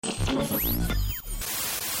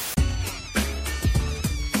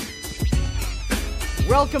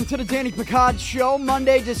Welcome to the Danny Picard Show,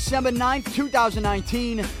 Monday, December 9th,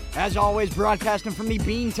 2019. As always, broadcasting from the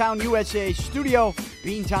Beantown, USA studio.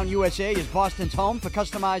 Beantown, USA is Boston's home for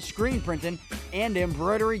customized screen printing and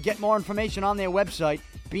embroidery. Get more information on their website,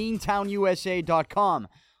 beantownusa.com.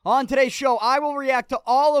 On today's show, I will react to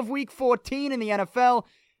all of Week 14 in the NFL,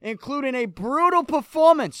 including a brutal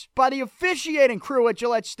performance by the officiating crew at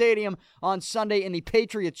Gillette Stadium on Sunday in the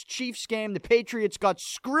Patriots-Chiefs game. The Patriots got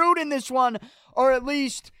screwed in this one, or at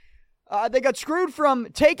least they got screwed from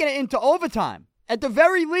taking it into overtime. At the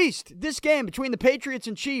very least, this game between the Patriots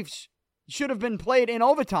and Chiefs should have been played in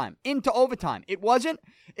overtime, into overtime. It wasn't.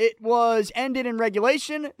 It was ended in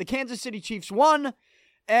regulation. The Kansas City Chiefs won,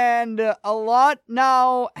 and a lot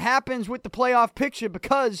now happens with the playoff picture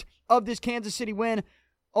because of this Kansas City win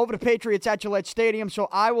over the Patriots at Gillette Stadium, so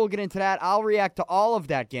I will get into that. I'll react to all of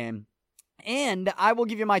that game, and I will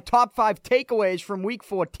give you my top 5 takeaways from Week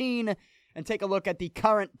 14 and take a look at the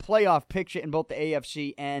current playoff picture in both the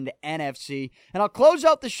AFC and NFC. And I'll close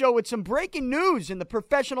out the show with some breaking news in the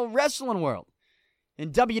professional wrestling world.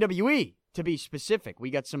 In WWE, to be specific,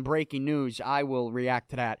 we got some breaking news. I will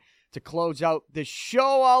react to that to close out the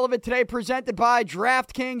show. All of it today presented by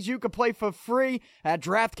DraftKings. You can play for free at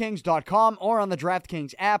DraftKings.com or on the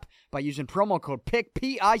DraftKings app by using promo code PIC,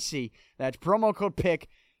 P-I-C. That's promo code PIC,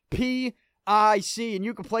 P-I-C. And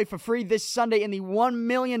you can play for free this Sunday in the $1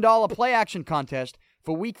 million play action contest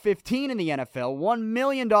for Week 15 in the NFL. $1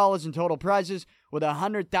 million in total prizes with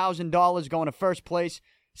 $100,000 going to first place.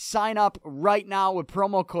 Sign up right now with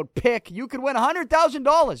promo code PIC. You could win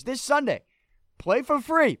 $100,000 this Sunday. Play for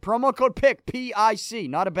free. Promo code PIC, P-I-C.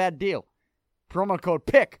 Not a bad deal. Promo code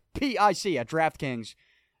PIC, P-I-C at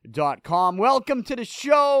DraftKings.com. Welcome to the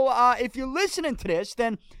show. If you're listening to this,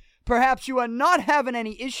 then perhaps you are not having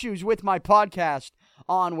any issues with my podcast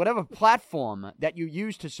on whatever platform that you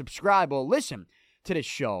use to subscribe or listen to this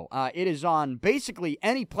show. It is on basically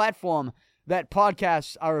any platform that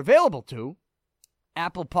podcasts are available to.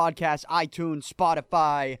 Apple Podcasts, iTunes,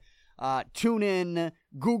 Spotify, TuneIn,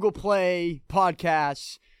 Google Play,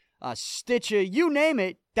 Podcasts, Stitcher, you name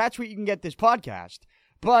it, that's where you can get this podcast.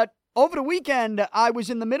 But over the weekend, I was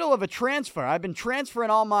in the middle of a transfer. I've been transferring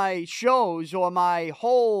all my shows or my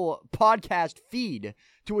whole podcast feed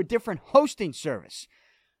to a different hosting service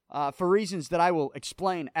for reasons that I will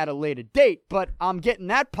explain at a later date. But I'm getting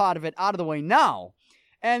that part of it out of the way now.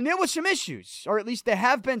 And there were some issues, or at least there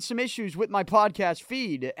have been some issues with my podcast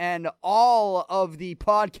feed and all of the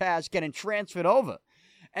podcasts getting transferred over.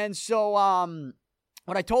 And so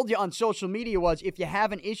what I told you on social media was if you're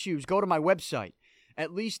having issues, go to my website,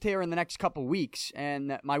 at least here in the next couple weeks.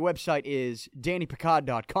 And my website is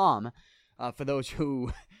DannyPicard.com for those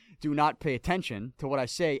who do not pay attention to what I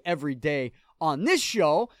say every day on this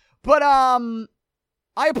show. But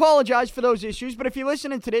I apologize for those issues, but if you're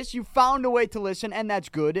listening to this, you found a way to listen, and that's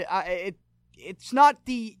good. It's not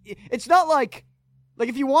like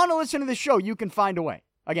if you want to listen to the show, you can find a way.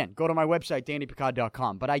 Again, go to my website,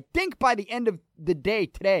 DannyPicard.com. But I think by the end of the day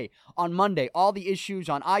today, on Monday, all the issues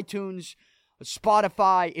on iTunes,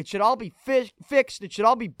 Spotify, it should all be fixed. It should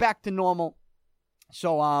all be back to normal.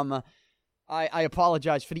 So I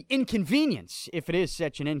apologize for the inconvenience, if it is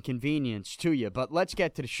such an inconvenience to you. But let's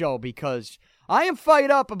get to the show because I am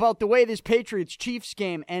fired up about the way this Patriots-Chiefs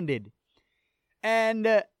game ended. And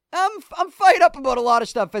I'm fired up about a lot of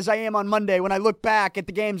stuff as I am on Monday when I look back at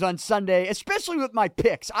the games on Sunday, especially with my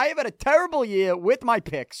picks. I have had a terrible year with my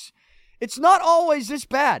picks. It's not always this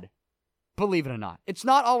bad, believe it or not. It's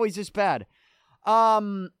not always this bad.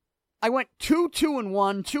 I went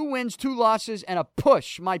 2-2-1, 2 wins, 2 losses, and a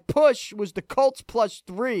push. My push was the Colts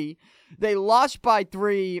 +3. They lost by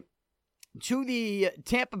 3 to the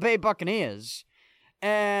Tampa Bay Buccaneers.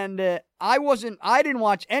 And I didn't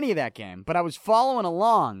watch any of that game, but I was following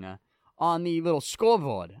along on the little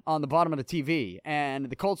scoreboard on the bottom of the TV. And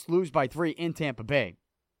the Colts lose by 3 in Tampa Bay.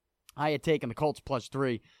 I had taken the Colts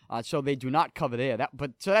 +3, so they do not cover there.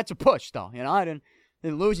 So that's a push, though. You know, I didn't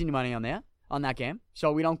lose any money on that game,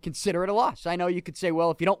 so we don't consider it a loss. I know you could say,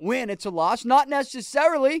 well, if you don't win, it's a loss. Not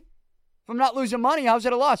necessarily. If I'm not losing money, how's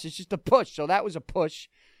it a loss? It's just a push, so that was a push.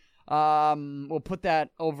 We'll put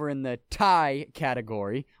that over in the tie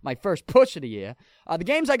category, my first push of the year. The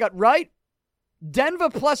games I got right, Denver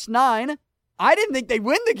 +9. I didn't think they'd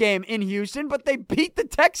win the game in Houston, but they beat the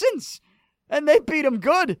Texans, and they beat them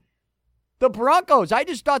good. The Broncos, I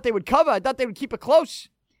just thought they would cover. I thought they would keep it close.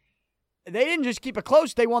 They didn't just keep it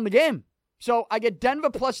close, they won the game. So I get Denver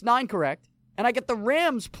 +9 correct, and I get the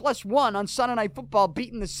Rams +1 on Sunday Night Football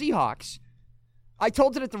beating the Seahawks. I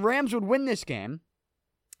told you that the Rams would win this game.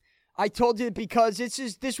 I told you because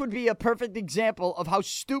this would be a perfect example of how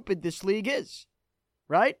stupid this league is,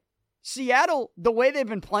 right? Seattle, the way they've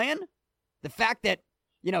been playing, the fact that,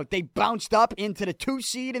 they bounced up into the 2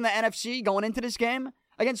 seed in the NFC going into this game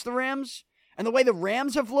against the Rams, and the way the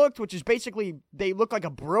Rams have looked, which is basically they look like a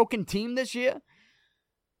broken team this year.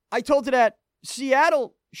 I told you that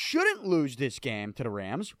Seattle shouldn't lose this game to the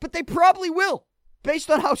Rams, but they probably will, based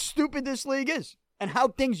on how stupid this league is and how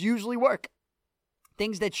things usually work.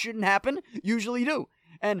 Things that shouldn't happen usually do.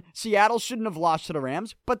 And Seattle shouldn't have lost to the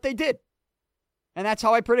Rams, but they did. And that's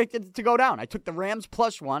how I predicted it to go down. I took the Rams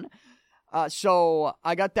 +1, so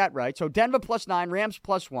I got that right. So Denver +9, Rams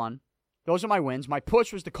 +1. Those are my wins. My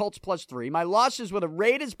push was the Colts +3. My losses were the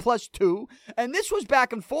Raiders +2. And this was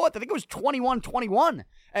back and forth. I think it was 21-21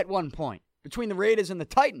 at one point between the Raiders and the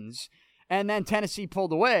Titans. And then Tennessee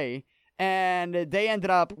pulled away. And they ended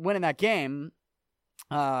up winning that game.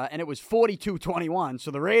 And it was 42-21.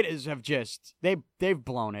 So the Raiders have just, they've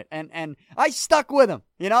blown it. And I stuck with them.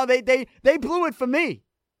 They blew it for me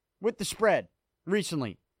with the spread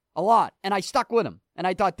recently. A lot. And I stuck with them. And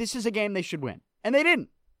I thought this is a game they should win. And they didn't.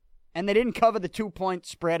 And they didn't cover the 2-point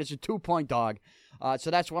spread as a 2-point dog.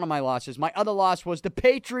 So that's one of my losses. My other loss was the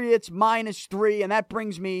Patriots -3. And that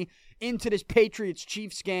brings me into this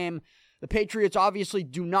Patriots-Chiefs game. The Patriots obviously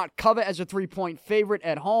do not cover as a 3-point favorite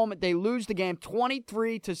at home. They lose the game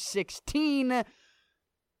 23-16.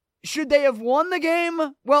 Should they have won the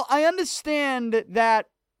game? Well, I understand that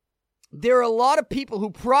there are a lot of people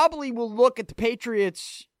who probably will look at the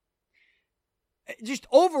Patriots just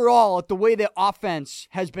overall at the way their offense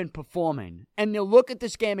has been performing. And they'll look at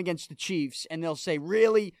this game against the Chiefs and they'll say,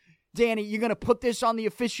 really, Danny, you're going to put this on the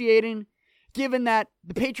officiating? Given that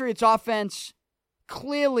the Patriots offense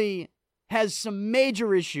clearly has some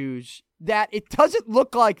major issues that it doesn't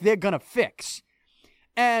look like they're going to fix.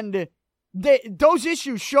 And those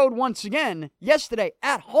issues showed once again yesterday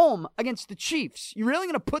at home against the Chiefs. You really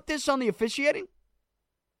going to put this on the officiating?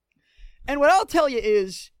 And what I'll tell you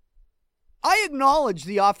is, I acknowledge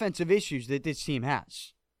the offensive issues that this team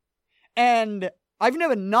has. And I've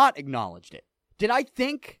never not acknowledged it. Did I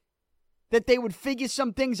think that they would figure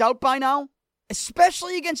some things out by now?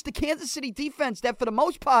 Especially against the Kansas City defense that, for the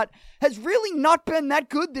most part, has really not been that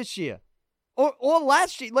good this year. Or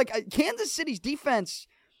last year. Like, Kansas City's defense,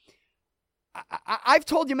 I've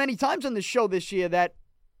told you many times on this show this year that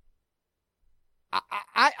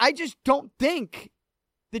I just don't think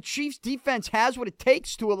the Chiefs' defense has what it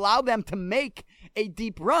takes to allow them to make a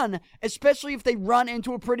deep run, especially if they run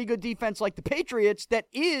into a pretty good defense like the Patriots that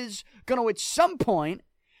is going to, at some point,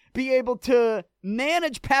 be able to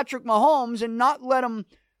manage Patrick Mahomes and not let him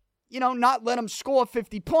score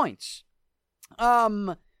 50 points.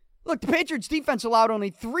 Look, the Patriots defense allowed only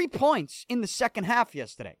 3 points in the second half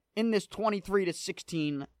yesterday in this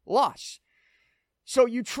 23-16 loss. So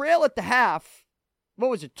you trail at the half,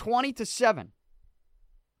 20-7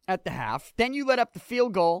 at the half. Then you let up the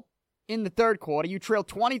field goal in the third quarter. You trail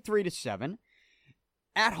 23-7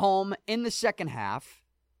 at home in the second half.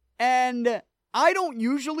 And I don't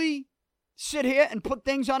usually sit here and put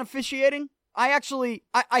things on officiating. I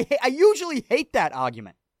usually hate that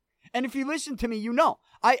argument. And if you listen to me, you know.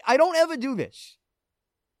 I don't ever do this.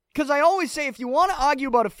 Because I always say if you want to argue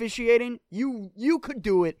about officiating, you could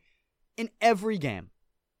do it in every game.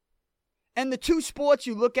 And the two sports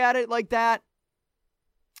you look at it like that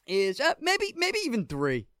is maybe even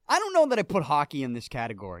three. I don't know that I put hockey in this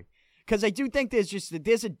category. Because I do think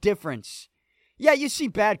there's a difference. Yeah, you see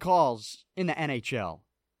bad calls in the NHL.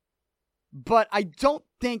 But I don't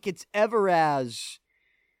think it's ever as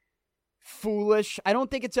foolish. I don't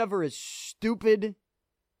think it's ever as stupid.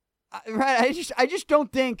 Right? I just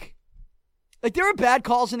don't think. Like, there are bad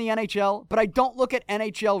calls in the NHL, but I don't look at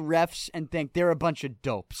NHL refs and think they're a bunch of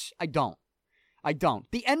dopes. I don't.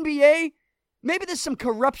 The NBA, maybe there's some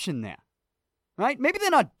corruption there. Right? Maybe they're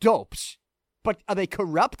not dopes. But are they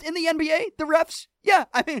corrupt in the NBA, the refs? Yeah,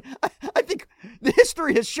 I mean, I think the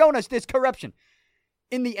history has shown us there's corruption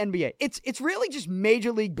in the NBA. It's really just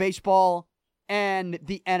Major League Baseball and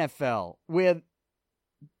the NFL, where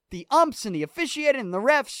the umps and the officiating and the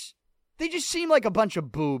refs, they just seem like a bunch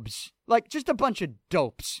of boobs, like just a bunch of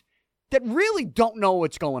dopes that really don't know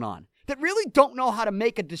what's going on, that really don't know how to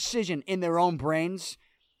make a decision in their own brains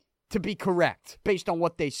to be correct based on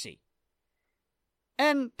what they see.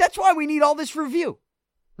 And that's why we need all this review,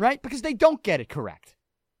 right? Because they don't get it correct.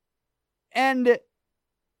 But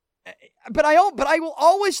I will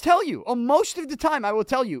always tell you, or most of the time I will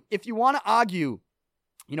tell you, if you want to argue,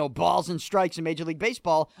 balls and strikes in Major League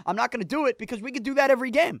Baseball, I'm not going to do it because we could do that every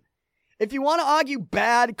game. If you want to argue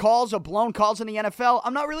bad calls or blown calls in the NFL,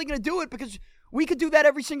 I'm not really going to do it because we could do that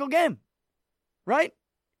every single game, right?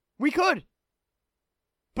 We could.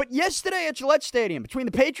 But yesterday at Gillette Stadium, between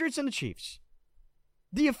the Patriots and the Chiefs,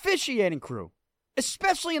 the officiating crew,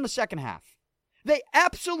 especially in the second half, they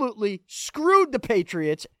absolutely screwed the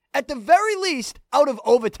Patriots, at the very least, out of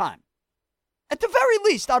overtime. At the very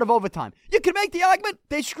least, out of overtime. You could make the argument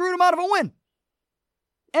they screwed them out of a win.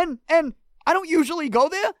 And I don't usually go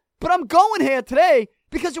there, but I'm going here today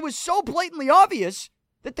because it was so blatantly obvious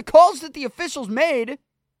that the calls that the officials made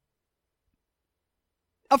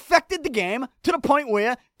affected the game to the point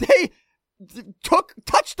where they took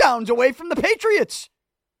touchdowns away from the Patriots.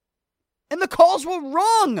 And the calls were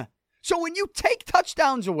wrong. So when you take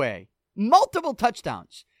touchdowns away, multiple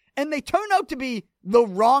touchdowns, and they turn out to be the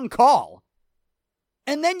wrong call,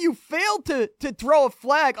 and then you fail to throw a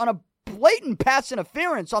flag on a blatant pass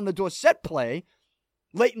interference on the Dorsett play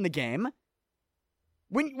late in the game,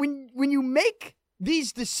 when you make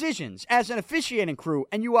these decisions as an officiating crew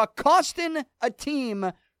and you are costing a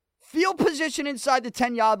team field position inside the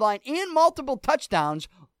 10-yard line and multiple touchdowns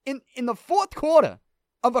in the fourth quarter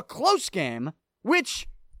of a close game, which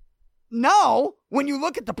now, when you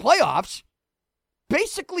look at the playoffs,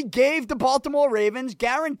 basically gave the Baltimore Ravens,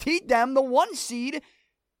 guaranteed them the 1 seed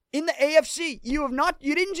in the AFC. You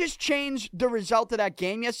didn't just change the result of that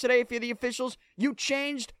game yesterday if you're the officials. You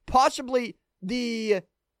changed possibly the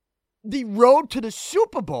road to the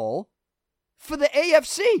Super Bowl for the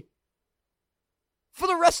AFC. For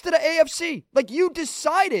the rest of the AFC. Like, you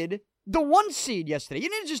decided the 1 seed yesterday. You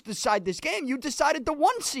didn't just decide this game. You decided the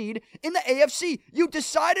 1 seed in the AFC. You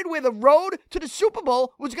decided where the road to the Super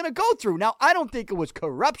Bowl was going to go through. Now, I don't think it was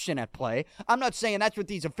corruption at play. I'm not saying that's what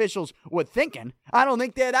these officials were thinking. I don't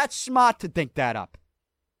think they're that smart to think that up.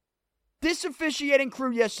 This officiating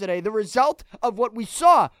crew yesterday, the result of what we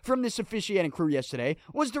saw from this officiating crew yesterday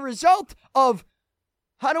was the result of,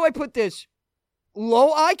 how do I put this,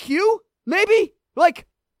 low IQ, maybe? Like,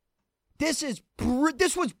 this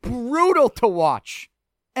was brutal to watch.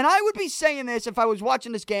 And I would be saying this if I was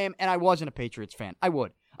watching this game and I wasn't a Patriots fan. I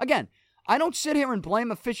would. Again, I don't sit here and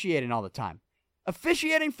blame officiating all the time.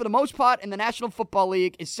 Officiating, for the most part, in the National Football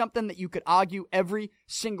League is something that you could argue every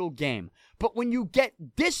single game. But when you get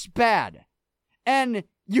this bad and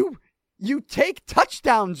you take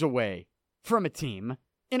touchdowns away from a team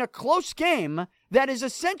in a close game that is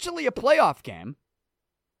essentially a playoff game,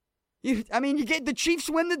 you get the Chiefs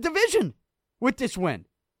win the division with this win.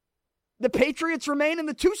 The Patriots remain in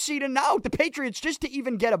the 2 seed, and now the Patriots, just to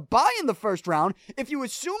even get a bye in the first round, if you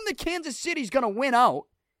assume that Kansas City's going to win out,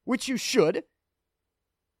 which you should,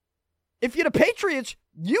 if you're the Patriots,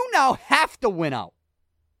 you now have to win out.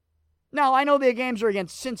 Now, I know their games are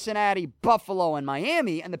against Cincinnati, Buffalo, and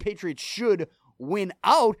Miami, and the Patriots should win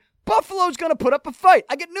out. Buffalo's going to put up a fight.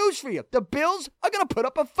 I get news for you. The Bills are going to put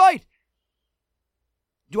up a fight.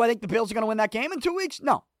 Do I think the Bills are going to win that game in 2 weeks?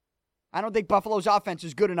 No. I don't think Buffalo's offense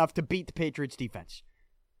is good enough to beat the Patriots' defense.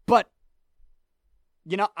 But,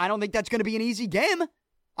 I don't think that's going to be an easy game.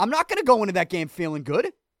 I'm not going to go into that game feeling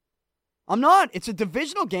good. I'm not. It's a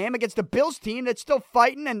divisional game against the Bills team that's still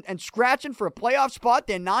fighting and scratching for a playoff spot.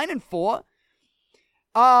 They're 9-4.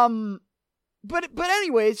 But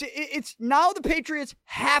anyways, it's now the Patriots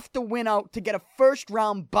have to win out to get a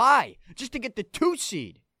first-round bye, just to get the 2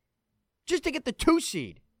 seed. Just to get the 2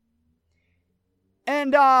 seed.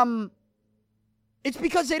 And it's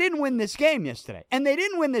because they didn't win this game yesterday. And they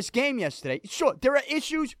didn't win this game yesterday. Sure, there are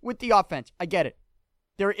issues with the offense. I get it.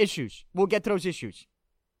 There are issues. We'll get to those issues.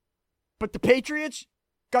 But the Patriots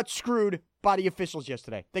got screwed by the officials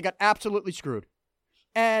yesterday. They got absolutely screwed.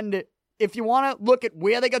 And if you want to look at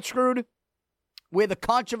where they got screwed, where the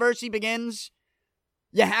controversy begins,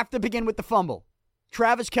 you have to begin with the fumble.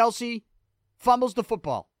 Travis Kelce fumbles the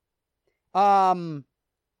football. Now,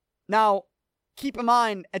 keep in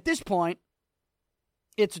mind, at this point,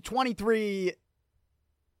 it's a 23-13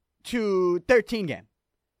 game.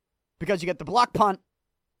 Because you get the block punt.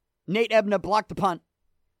 Nate Ebner blocked the punt.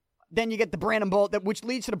 Then you get the Brandon Bolden, which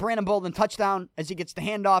leads to the Brandon Bolden touchdown as he gets the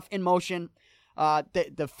handoff in motion.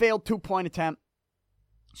 The failed 2-point attempt.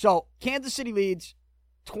 So, Kansas City leads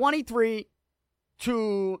 23-13.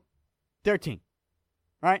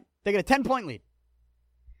 Right? They get a 10-point lead.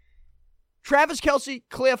 Travis Kelce,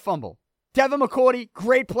 clear fumble. Devin McCourty,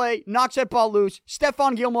 great play, knocks that ball loose.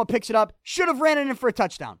 Stephon Gilmore picks it up. Should have ran it in for a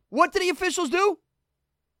touchdown. What did the officials do?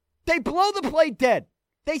 They blow the play dead.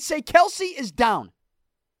 They say Kelce is down.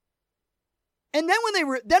 And then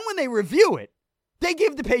when they review it, they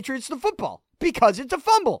give the Patriots the football because it's a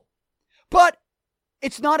fumble. But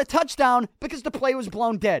it's not a touchdown because the play was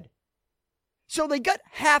blown dead. So they got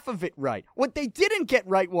half of it right. What they didn't get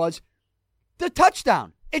right was the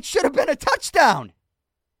touchdown. It should have been a touchdown.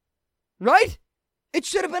 Right? It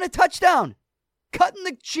should have been a touchdown. Cutting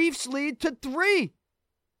the Chiefs' lead to 3.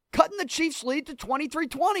 Cutting the Chiefs' lead to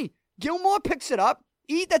 23-20. Gilmore picks it up.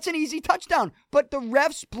 That's an easy touchdown. But the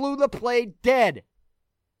refs blew the play dead.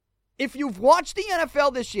 If you've watched the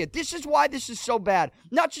NFL this year, this is why this is so bad.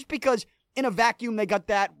 Not just because in a vacuum they got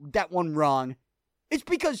that one wrong. It's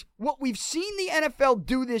because what we've seen the NFL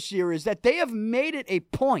do this year is that they have made it a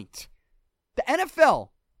point. The NFL,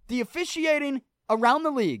 the officiating around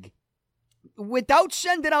the league, without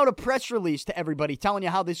sending out a press release to everybody telling you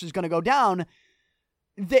how this is going to go down,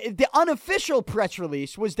 the unofficial press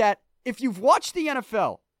release was that if you've watched the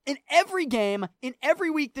NFL, in every game, in every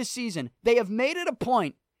week this season, they have made it a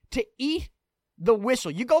point to eat the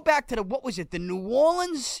whistle. You go back to the New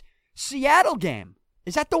Orleans-Seattle game.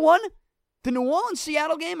 Is that the one? The New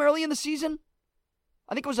Orleans-Seattle game early in the season?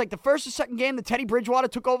 I think it was like the first or second game that Teddy Bridgewater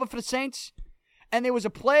took over for the Saints. And there was a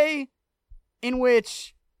play in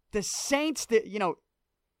which the Saints,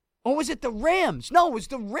 or was it the Rams? No, it was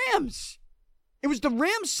the Rams. It was the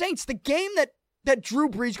Rams-Saints, the game that Drew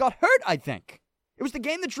Brees got hurt, I think. It was the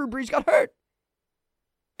game that Drew Brees got hurt.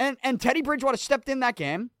 And Teddy Bridgewater stepped in that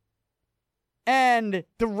game. And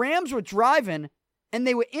the Rams were driving, and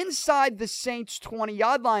they were inside the Saints'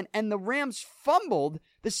 20-yard line, and the Rams fumbled.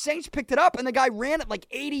 The Saints picked it up, and the guy ran it like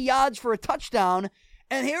 80 yards for a touchdown.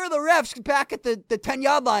 And here are the refs back at the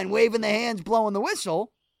 10-yard line, waving their hands, blowing the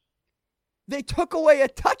whistle. They took away a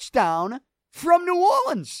touchdown from New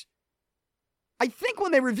Orleans. I think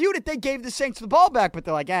when they reviewed it, they gave the Saints the ball back, but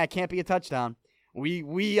they're like, it can't be a touchdown.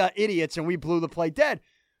 We are idiots, and we blew the play dead.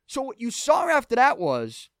 So what you saw after that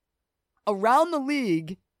was, around the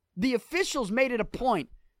league, the officials made it a point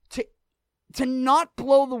to not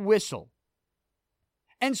blow the whistle.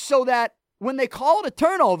 And so that when they call it a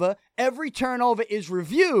turnover, every turnover is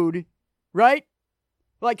reviewed, right?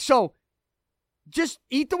 Like, so just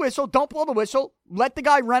eat the whistle, don't blow the whistle, let the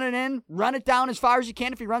guy run it in, run it down as far as you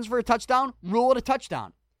can. If he runs for a touchdown, rule it a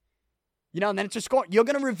touchdown. And then it's a score. You're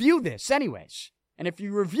going to review this anyways. And if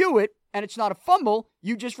you review it and it's not a fumble,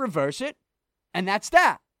 you just reverse it, and that's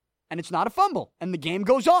that. And it's not a fumble, and the game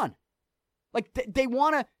goes on. Like, they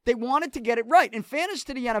wanted to get it right. In fairness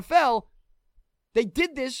to the NFL, they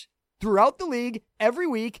did this throughout the league every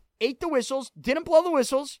week, ate the whistles, didn't blow the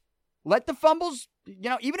whistles, let the fumbles,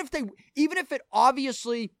 even if it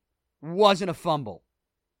obviously wasn't a fumble,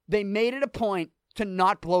 they made it a point to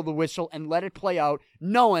not blow the whistle and let it play out,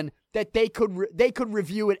 knowing that they could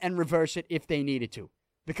review it and reverse it if they needed to,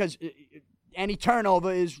 because any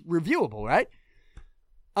turnover is reviewable, right?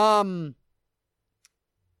 And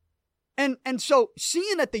so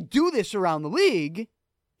seeing that they do this around the league,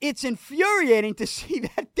 it's infuriating to see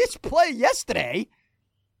that this play yesterday,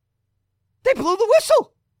 they blew the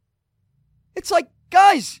whistle. It's like,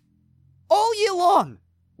 guys, all year long,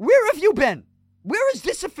 where have you been? Where has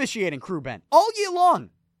this officiating crew been? All year long,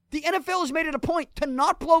 the NFL has made it a point to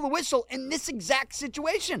not blow the whistle in this exact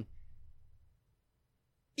situation.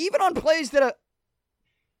 Even on plays that are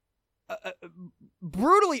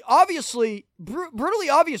brutally obvious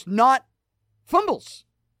not fumbles.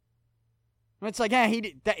 It's like,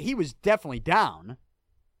 he was definitely down,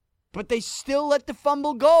 but they still let the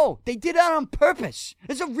fumble go. They did that on purpose.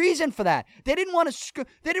 There's a reason for that. They didn't want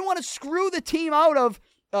to screw the team out of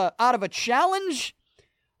a challenge.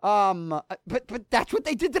 But that's what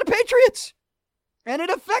they did to the Patriots, and it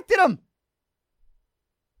affected them.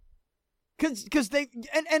 Because they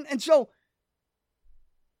and so.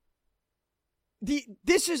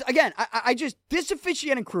 This is, again, this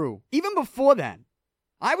officiating crew, even before then,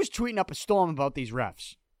 I was tweeting up a storm about these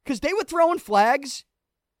refs. Because they were throwing flags,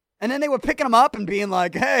 and then they were picking them up and being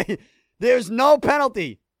like, hey, there's no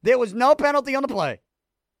penalty. There was no penalty on the play.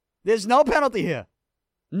 There's no penalty here.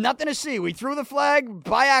 Nothing to see. We threw the flag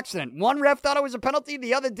by accident. One ref thought it was a penalty,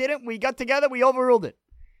 the other didn't. We got together, we overruled it.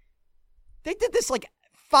 They did this like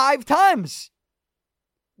 5 times.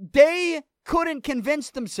 They couldn't convince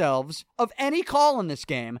themselves of any call in this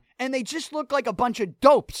game, and they just looked like a bunch of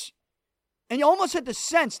dopes. And you almost had the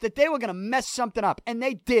sense that they were going to mess something up, and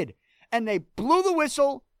they did. And they blew the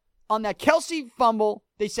whistle on that Kelsey fumble.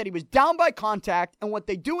 They said he was down by contact, and what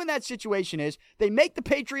they do in that situation is they make the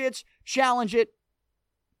Patriots challenge it,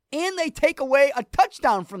 and they take away a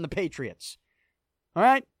touchdown from the Patriots. All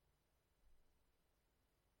right?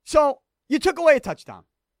 So, you took away a touchdown.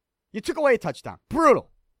 Brutal.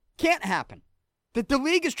 Can't happen. The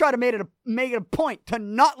league has tried to make it a point to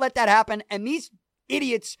not let that happen, and these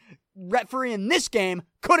idiots refereeing this game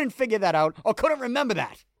couldn't figure that out or couldn't remember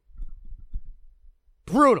that.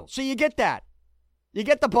 Brutal. So you get that. You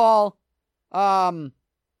get the ball.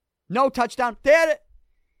 No touchdown.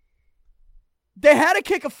 They had to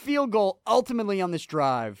kick a field goal ultimately on this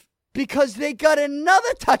drive because they got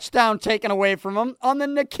another touchdown taken away from them on the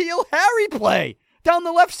N'Keal Harry play down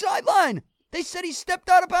the left sideline. They said he stepped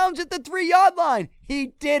out of bounds at the 3-yard line.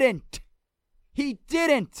 He didn't. He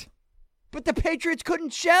didn't. But the Patriots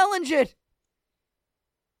couldn't challenge it.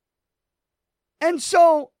 And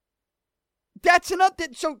so that's enough.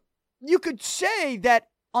 So you could say that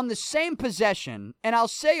on the same possession, and I'll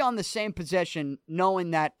say on the same possession,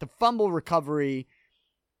 knowing that the fumble recovery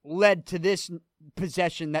led to this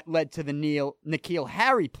possession that led to the N'Keal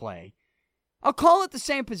Harry play, I'll call it the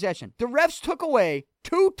same possession. The refs took away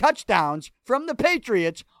 2 touchdowns from the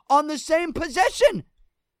Patriots on the same possession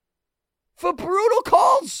for brutal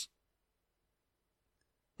calls.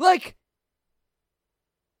 Like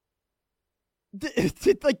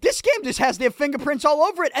this game just has their fingerprints all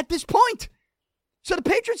over it at this point. So the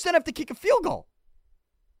Patriots then have to kick a field goal.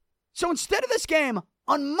 So instead of this game,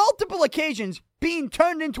 on multiple occasions, being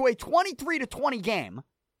turned into a 23-20 game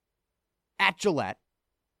at Gillette,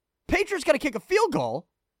 Patriots got to kick a field goal.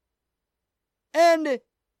 And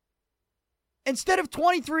instead of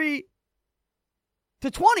 23-20,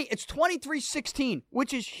 it's 23-16,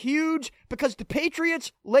 which is huge because the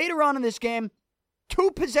Patriots, later on in this game,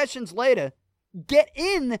 2 possessions later, get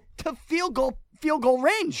in to field goal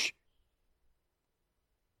range.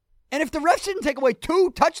 And if the refs didn't take away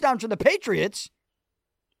 2 touchdowns from the Patriots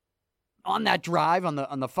on that drive, on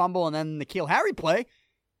the fumble, and then the N'Keal Harry play,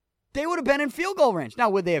 they would have been in field goal range. Now,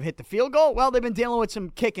 would they have hit the field goal? Well, they've been dealing with some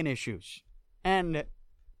kicking issues. And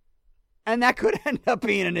that could end up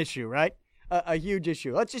being an issue, right? A huge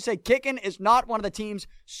issue. Let's just say kicking is not one of the team's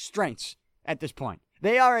strengths at this point.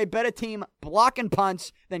 They are a better team blocking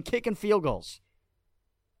punts than kicking field goals.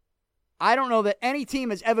 I don't know that any team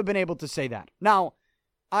has ever been able to say that. Now,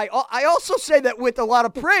 I also say that with a lot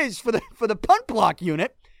of praise for the punt block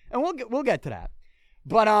unit, and we'll get to that.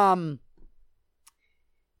 But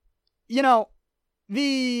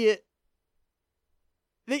the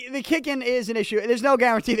kicking is an issue. There's no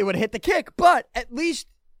guarantee they would hit the kick, but at least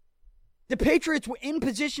the Patriots were in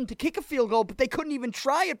position to kick a field goal, but they couldn't even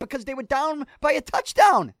try it because they were down by a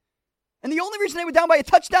touchdown. And the only reason they were down by a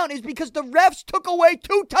touchdown is because the refs took away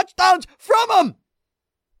 2 touchdowns from them.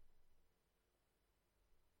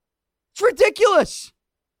 It's ridiculous.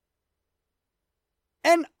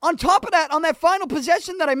 And on top of that, on that final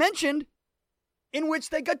possession that I mentioned, in which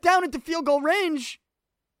they got down into field goal range,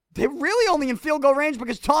 they're really only in field goal range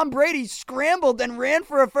because Tom Brady scrambled and ran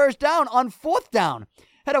for a first down on 4th down.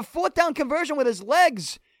 Had a 4th down conversion with his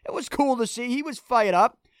legs. It was cool to see. He was fired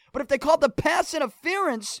up. But if they called the pass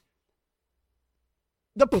interference,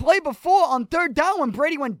 the play before on 3rd down when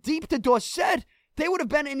Brady went deep to Dorsett, they would have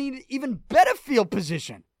been in an even better field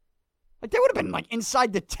position. Like, they would have been,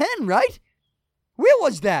 inside the 10, right? Where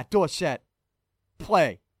was that Dorsett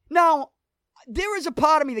play? Now, there is a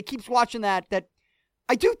part of me that keeps watching that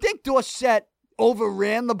I do think Dorsett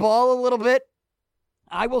overran the ball a little bit.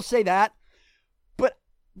 I will say that.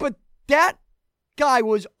 But that guy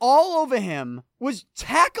was all over him, was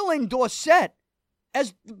tackling Dorsett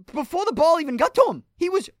before the ball even got to him. He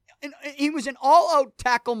was in all-out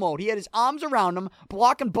tackle mode. He had his arms around him,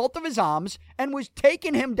 blocking both of his arms, and was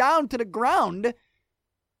taking him down to the ground.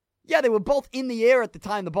 Yeah, they were both in the air at the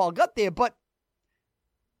time the ball got there, but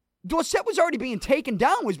Dorsett was already being taken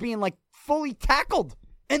down, was being, fully tackled,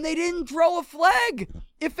 and they didn't throw a flag.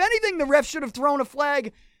 If anything, the ref should have thrown a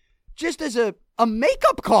flag just as a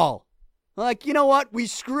makeup call. You know what? We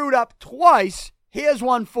screwed up twice. Here's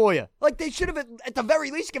one for you. They should have, at the very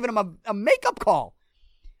least, given him a makeup call.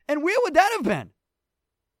 And where would that have been?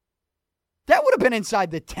 That would have been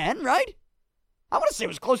inside the 10, right? I want to say it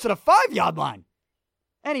was close to the 5-yard line.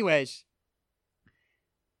 Anyways,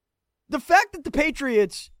 the fact that the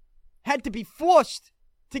Patriots had to be forced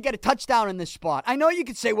to get a touchdown in this spot. I know you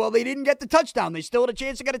could say, well, they didn't get the touchdown. They still had a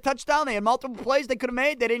chance to get a touchdown. They had multiple plays they could have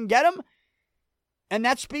made. They didn't get them. And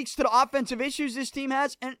that speaks to the offensive issues this team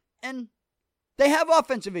has. And they have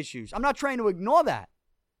offensive issues. I'm not trying to ignore that.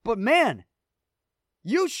 But man,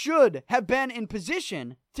 you should have been in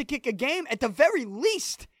position to kick a game, at the very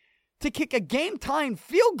least, to kick a game-time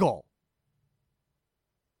field goal.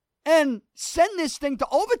 And send this thing to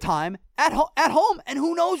overtime at home, and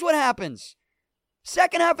who knows what happens.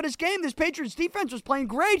 Second half of this game, this Patriots defense was playing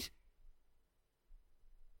great.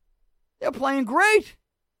 They're playing great.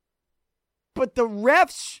 But the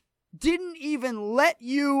refs didn't even let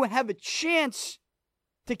you have a chance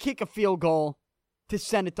to kick a field goal to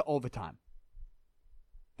send it to overtime.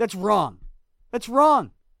 That's wrong. That's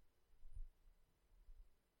wrong.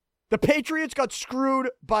 The Patriots got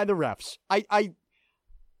screwed by the refs.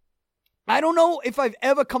 I don't know if I've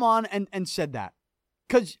ever come on and said that.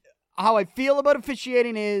 Because how I feel about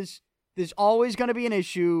officiating is there's always going to be an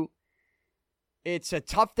issue. It's a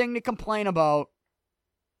tough thing to complain about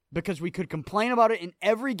because we could complain about it in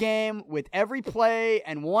every game with every play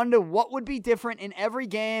and wonder what would be different in every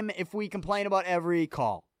game if we complain about every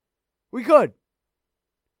call. We could.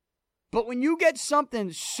 But when you get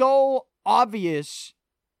something so obvious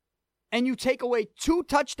and you take away 2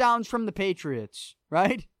 touchdowns from the Patriots,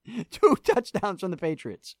 right? 2 touchdowns from the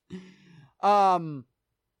Patriots. And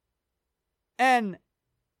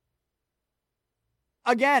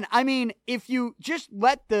again, I mean, if you just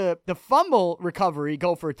let the fumble recovery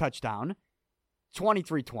go for a touchdown,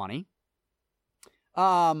 23-20,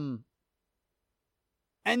 and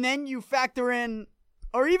then you factor in,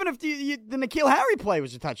 or even if the N'Keal Harry play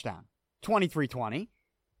was a touchdown, 23-20,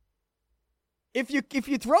 if you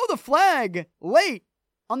throw the flag late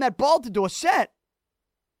on that ball to Dorsett,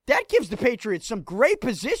 that gives the Patriots some great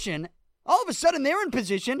position. All of a sudden, they're in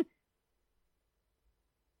position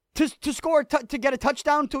to score, to get a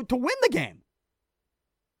touchdown to win the game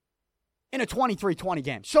in a 23-20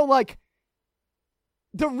 game. So, like,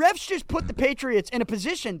 the refs just put the Patriots in a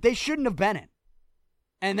position they shouldn't have been in.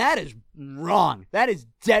 And that is wrong. That is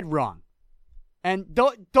dead wrong. And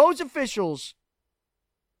those officials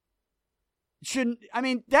shouldn't, I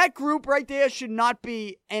mean, that group right there should not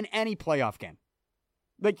be in any playoff game.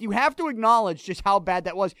 Like, you have to acknowledge just how bad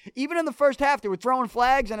that was. Even in the first half, they were throwing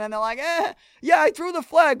flags, and then they're like, yeah, I threw the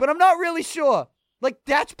flag, but I'm not really sure. Like,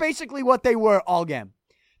 that's basically what they were all game.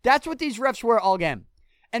 That's what these refs were all game.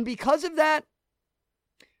 And because of that,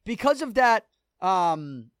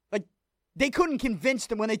 like, they couldn't convince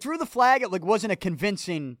them. When they threw the flag, it, like, wasn't a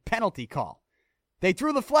convincing penalty call. They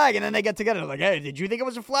threw the flag, and then they get together. Like, hey, did you think it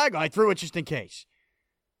was a flag? Oh, I threw it just in case.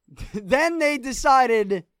 Then they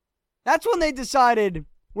decided, that's when they decided,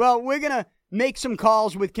 well, we're going to make some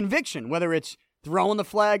calls with conviction, whether it's throwing the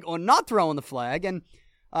flag or not throwing the flag. And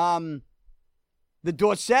the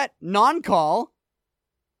Dorsett non-call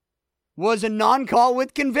was a non-call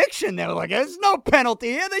with conviction. They were like, there's no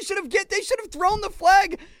penalty here. They should have thrown the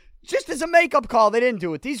flag just as a makeup call. They didn't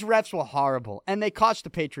do it. These refs were horrible, and they cost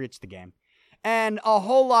the Patriots the game. And a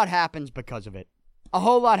whole lot happens because of it.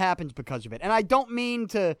 And I don't mean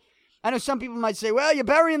to, I know some people might say, well, you're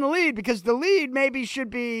burying the lead because the lead maybe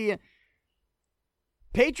should be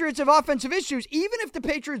Patriots have offensive issues. Even if the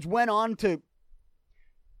Patriots went on to,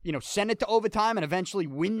 send it to overtime and eventually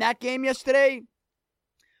win that game yesterday,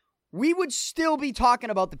 we would still be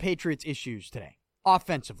talking about the Patriots' issues today,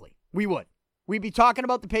 offensively. We would. We'd be talking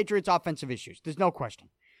about the Patriots' offensive issues. There's no question.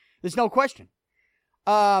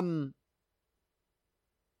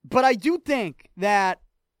 But I do think that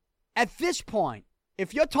at this point,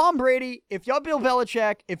 if you're Tom Brady, if you're Bill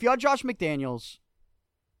Belichick, if you're Josh McDaniels,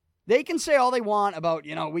 they can say all they want about,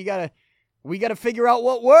 we gotta figure out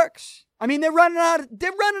what works. I mean, they're running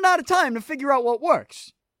out of time to figure out what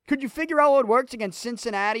works. Could you figure out what works against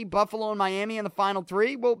Cincinnati, Buffalo, and Miami in the final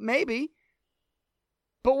 3? Well, maybe.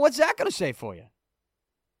 But what's that going to say for you?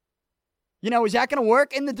 Is that going to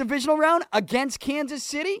work in the divisional round against Kansas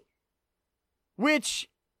City? Which,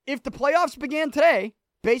 if the playoffs began today,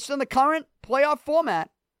 based on the current playoff format,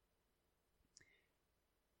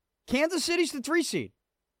 Kansas City's the 3 seed.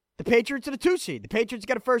 The Patriots are the 2 seed. The Patriots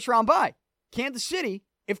get a first-round bye. Kansas City,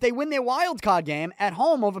 if they win their wild card game at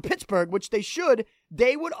home over Pittsburgh, which they should,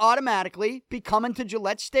 they would automatically be coming to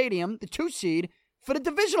Gillette Stadium, the 2 seed, for the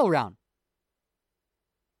divisional round.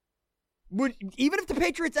 Even if the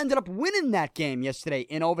Patriots ended up winning that game yesterday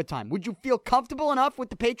in overtime, would you feel comfortable enough with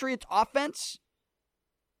the Patriots' offense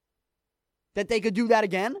that they could do that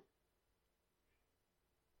again?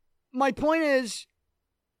 My point is,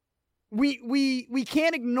 we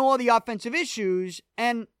can't ignore the offensive issues,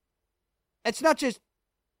 and it's not just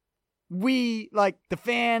we, like the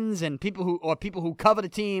fans and people who cover the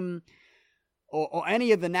team, or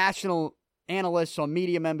any of the national analysts or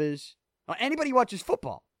media members, or anybody who watches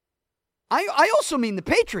football. I also mean the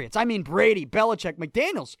Patriots. I mean Brady, Belichick,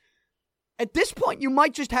 McDaniels. At this point, you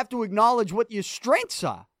might just have to acknowledge what your strengths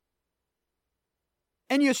are.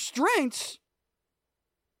 And your strengths,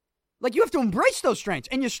 like, you have to embrace those strengths.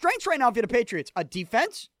 And your strengths right now, if you're the Patriots, are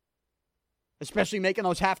defense, especially making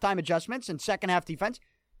those halftime adjustments and second half defense.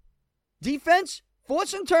 Defense,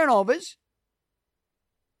 forcing turnovers,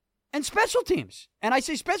 and special teams. And I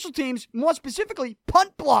say special teams, more specifically,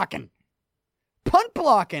 punt blocking. Punt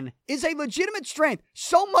blocking is a legitimate strength,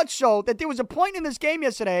 so much so that there was a point in this game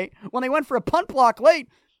yesterday when they went for a punt block late,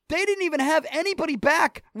 they didn't even have anybody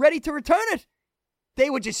back ready to return it. They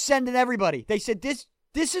were just sending everybody. They said, this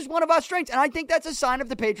is one of our strengths, and I think that's a sign of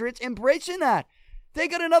the Patriots embracing that. They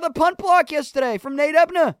got another punt block yesterday from Nate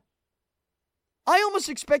Ebner. I almost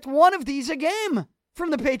expect one of these a game from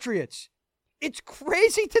the Patriots. It's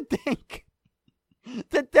crazy to think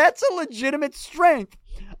that that's a legitimate strength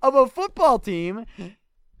of a football team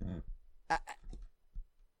at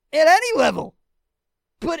any level,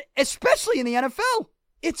 but especially in the NFL.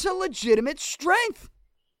 It's a legitimate strength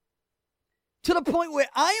to the point where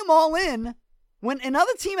I am all in when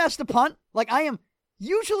another team has to punt. Like I am,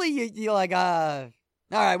 usually you're like, all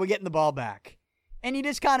right, we're getting the ball back. And you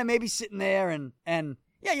just kind of maybe sitting there and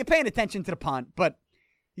yeah, you're paying attention to the punt, but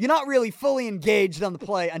you're not really fully engaged on the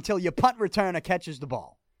play until your punt returner catches the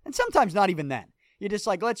ball. And sometimes not even then. You're just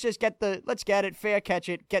like, let's get it, fair catch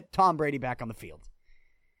it, get Tom Brady back on the field.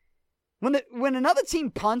 When another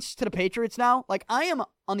team punts to the Patriots now, like I am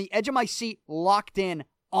on the edge of my seat, locked in,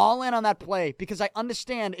 all in on that play because I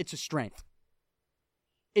understand it's a strength.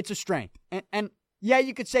 It's a strength. And yeah,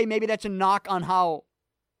 you could say maybe that's a knock on how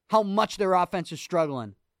much their offense is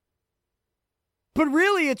struggling. But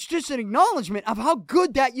really, it's just an acknowledgement of how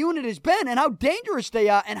good that unit has been and how dangerous they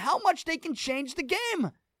are and how much they can change the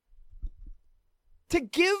game. To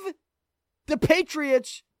give the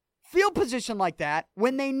Patriots field position like that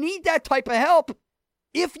when they need that type of help,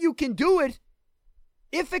 if you can do it,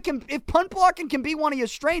 if punt blocking can be one of your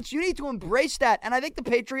strengths, you need to embrace that. And I think the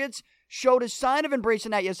Patriots showed a sign of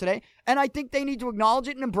embracing that yesterday, and I think they need to acknowledge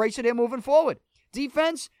it and embrace it here moving forward.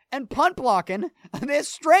 Defense and punt blocking are their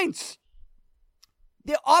strengths.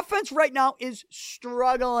 Their offense right now is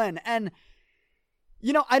struggling. And,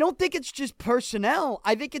 I don't think it's just personnel.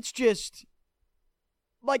 I think it's just,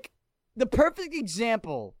 like, the perfect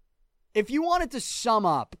example. If you wanted to sum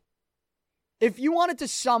up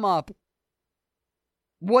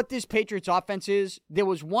what this Patriots offense is, there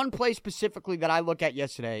was one play specifically that I look at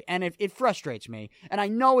yesterday, and it frustrates me. And I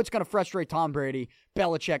know it's going to frustrate Tom Brady,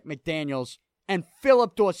 Belichick, McDaniels, and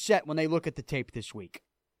Philip Dorsett when they look at the tape this week.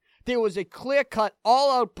 There was a clear-cut,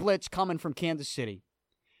 all-out blitz coming from Kansas City.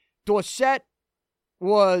 Dorsett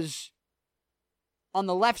was on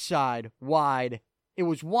the left side, wide. It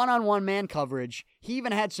was one-on-one man coverage. He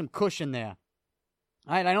even had some cushion there.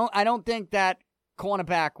 All right, I don't think that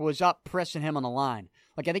cornerback was up pressing him on the line.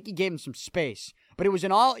 Like, I think he gave him some space. But it was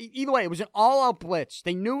either way, it was an all-out blitz.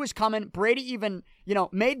 They knew it was coming. Brady even,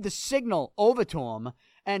 made the signal over to him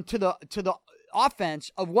and to the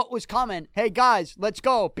offense of what was coming. Hey, guys, let's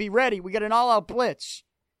go. Be ready. We got an all-out blitz.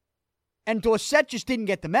 And Dorsett just didn't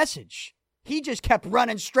get the message. He just kept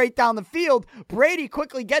running straight down the field. Brady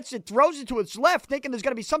quickly gets it, throws it to its left, thinking there's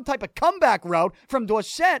going to be some type of comeback route from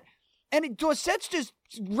Dorsett. And Dorsett's just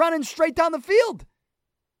running straight down the field.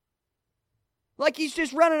 Like he's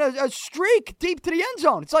just running a streak deep to the end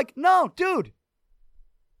zone. It's like, no, dude.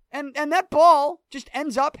 And that ball just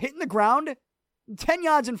ends up hitting the ground 10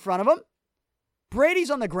 yards in front of him. Brady's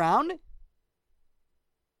on the ground.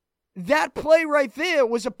 That play right there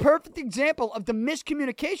was a perfect example of the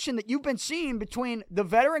miscommunication that you've been seeing between the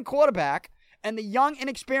veteran quarterback and the young,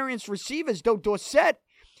 inexperienced receivers. Though Dorsett,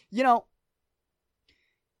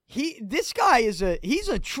 this guy he's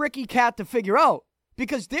a tricky cat to figure out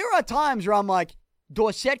because there are times where I'm like,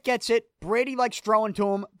 Dorsett gets it. Brady likes throwing to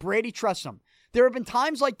him. Brady trusts him. There have been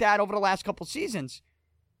times like that over the last couple seasons.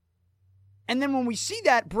 And then when we see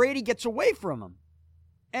that, Brady gets away from him.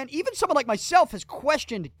 And even someone like myself has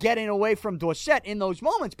questioned getting away from Dorsett in those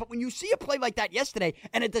moments. But when you see a play like that yesterday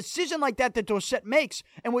and a decision like that Dorsett makes,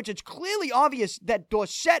 in which it's clearly obvious that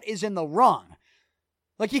Dorsett is in the wrong,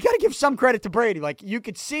 like you got to give some credit to Brady. Like you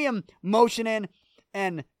could see him motioning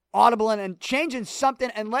and audibling and changing something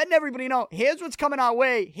and letting everybody know, here's what's coming our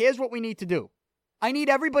way. Here's what we need to do. I need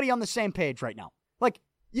everybody on the same page right now. Like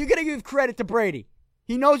you got to give credit to Brady.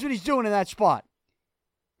 He knows what he's doing in that spot.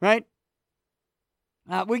 Right?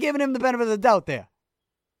 We're giving him the benefit of the doubt there.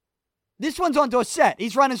 This one's on Dorsett.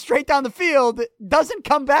 He's running straight down the field, doesn't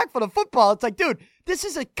come back for the football. It's like, dude, this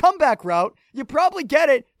is a comeback route. You probably get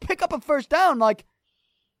it, pick up a first down. Like,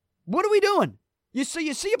 what are we doing? You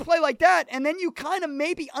see a play like that, and then you kind of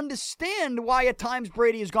maybe understand why at times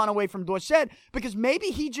Brady has gone away from Dorsett, because maybe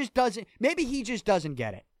he just doesn't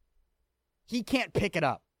get it. He can't pick it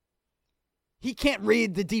up. He can't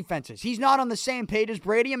read the defenses. He's not on the same page as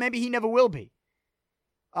Brady, and maybe he never will be.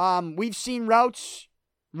 We've seen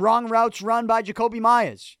wrong routes run by Jacoby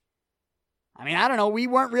Myers. I mean, I don't know. We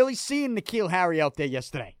weren't really seeing N'Keal Harry out there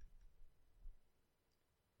yesterday.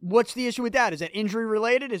 What's the issue with that? Is that injury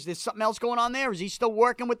related? Is there something else going on there? Is he still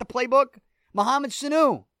working with the playbook? Mohamed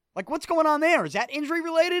Sanu. Like, what's going on there? Is that injury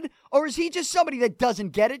related? Or is he just somebody that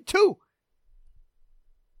doesn't get it too?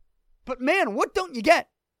 But man, what don't you get?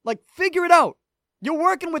 Like, figure it out. You're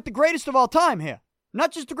working with the greatest of all time here.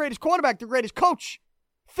 Not just the greatest quarterback, the greatest coach.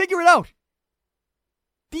 Figure it out.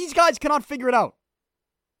 These guys cannot figure it out.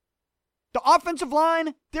 The offensive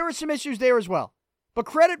line, there are some issues there as well. But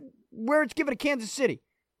credit where it's given to Kansas City.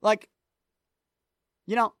 Like,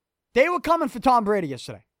 they were coming for Tom Brady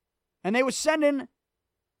yesterday. And they were sending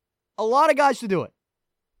a lot of guys to do it.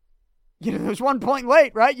 There was one point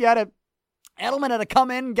late, right? Edelman had to come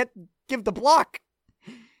in and give the block.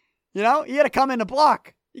 He had to come in to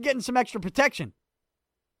block. You're getting some extra protection.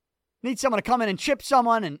 Need someone to come in and chip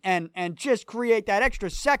someone and just create that extra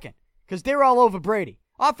second. Because they're all over Brady.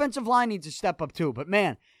 Offensive line needs to step up too. But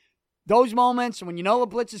man, those moments when a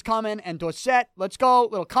blitz is coming and Dorsett, let's go,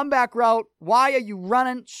 little comeback route. Why are you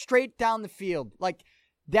running straight down the field? Like,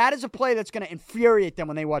 that is a play that's going to infuriate them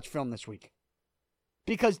when they watch film this week.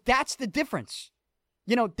 Because that's the difference.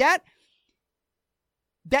 That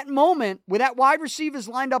moment where that wide receiver's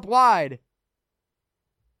lined up wide,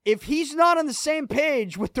 if he's not on the same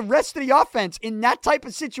page with the rest of the offense in that type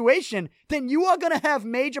of situation, then you are going to have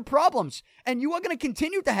major problems. And you are going to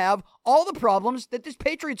continue to have all the problems that this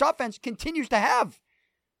Patriots offense continues to have.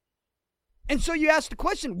 And so you ask the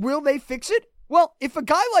question, will they fix it? Well, if a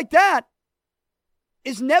guy like that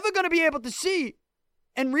is never going to be able to see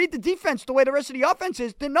and read the defense the way the rest of the offense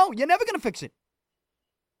is, then no, you're never going to fix it.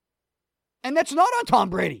 And that's not on Tom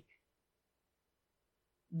Brady.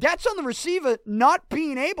 That's on the receiver not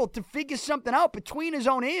being able to figure something out between his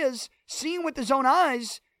own ears, seeing with his own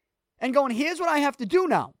eyes, and going, here's what I have to do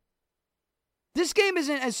now. This game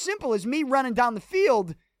isn't as simple as me running down the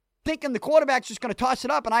field thinking the quarterback's just going to toss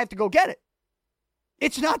it up and I have to go get it.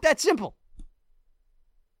 It's not that simple.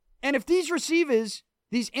 And if these receivers,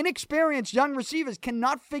 these inexperienced young receivers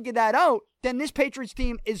cannot figure that out, then this Patriots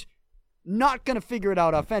team is not going to figure it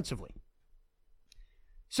out offensively.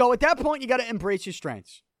 So at that point, you got to embrace your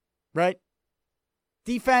strengths, right?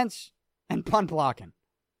 Defense and punt blocking.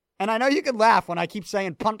 And I know you can laugh when I keep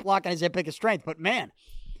saying punt blocking is their biggest strength, but man,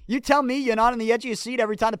 you tell me you're not on the edge of your seat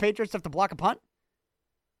every time the Patriots have to block a punt?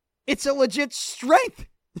 It's a legit strength.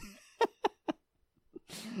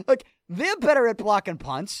 Look, they're better at blocking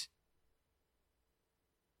punts.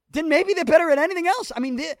 Then maybe they're better at anything else. I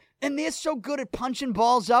mean, they're so good at punching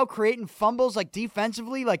balls out, creating fumbles, like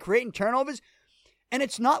defensively, like creating turnovers. And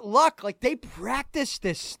it's not luck. Like, they practice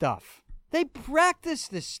this stuff.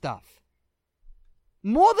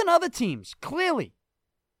 More than other teams, clearly.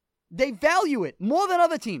 They value it more than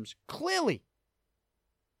other teams, clearly.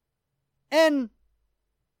 And,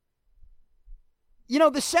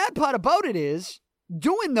 the sad part about it is,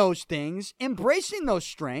 doing those things, embracing those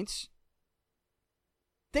strengths,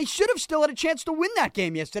 they should have still had a chance to win that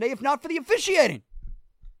game yesterday, if not for the officiating.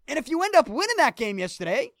 And if you end up winning that game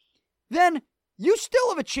yesterday, then you still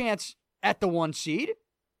have a chance at the 1 seed,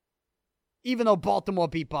 even though Baltimore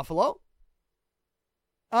beat Buffalo,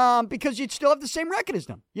 because you'd still have the same record as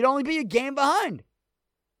them. You'd only be a game behind.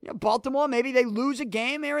 Baltimore, maybe they lose a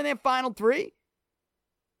game here in their final 3.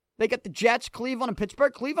 They got the Jets, Cleveland, and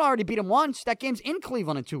Pittsburgh. Cleveland already beat them once. That game's in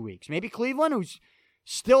Cleveland in 2 weeks. Maybe Cleveland, who's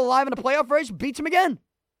still alive in the playoff race, beats them again.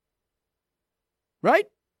 Right?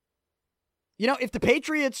 If the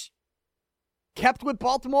Patriots kept with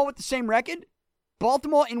Baltimore with the same record,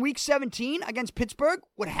 Baltimore in Week 17 against Pittsburgh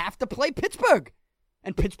would have to play Pittsburgh.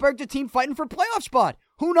 And Pittsburgh's a team fighting for a playoff spot.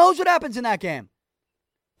 Who knows what happens in that game?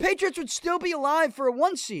 Patriots would still be alive for a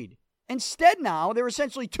 1 seed. Instead now, they're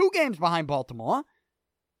essentially 2 games behind Baltimore.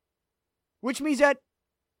 Which means that,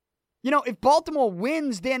 if Baltimore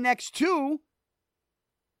wins their next 2,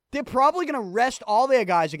 they're probably going to rest all their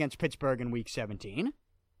guys against Pittsburgh in Week 17.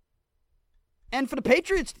 And for the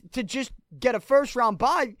Patriots to just get a first-round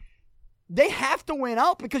bye, they have to win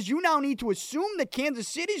out because you now need to assume that Kansas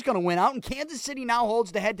City's going to win out, and Kansas City now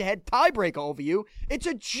holds the head-to-head tiebreaker over you. It's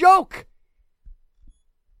a joke.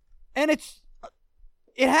 And it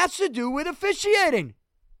has to do with officiating.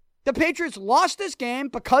 The Patriots lost this game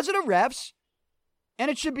because of the refs, and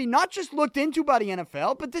it should be not just looked into by the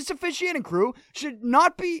NFL, but this officiating crew should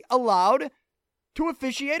not be allowed to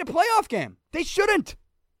officiate a playoff game. They shouldn't.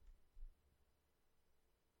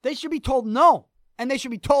 They should be told no. And they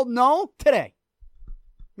should be told no today.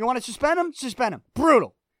 You want to suspend them? Suspend them.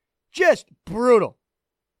 Brutal. Just brutal.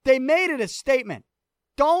 They made it a statement.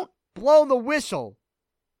 Don't blow the whistle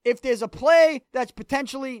if there's a play that's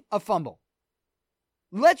potentially a fumble.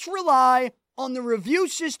 Let's rely on the review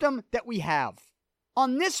system that we have.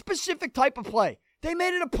 On this specific type of play. They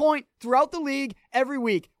made it a point throughout the league every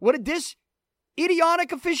week. What did this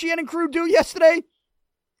idiotic officiating crew do yesterday?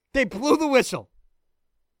 They blew the whistle.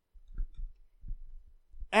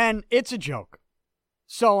 And it's a joke.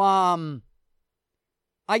 So, I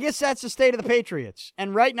guess that's the state of the Patriots.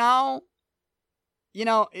 And right now,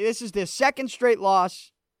 this is their second straight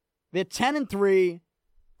loss. They're 10-3.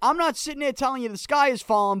 I'm not sitting here telling you the sky is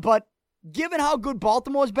falling, but given how good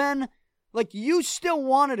Baltimore's been, you still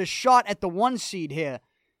wanted a shot at the 1 seed here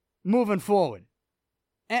moving forward.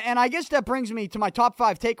 And I guess that brings me to my top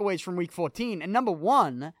 5 takeaways from Week 14. And number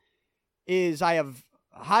 1 is I have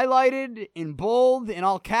highlighted in bold, in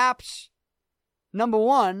all caps, number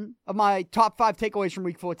 1 of my top 5 takeaways from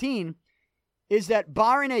Week 14 is that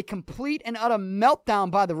barring a complete and utter meltdown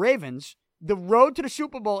by the Ravens, the road to the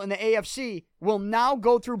Super Bowl in the AFC will now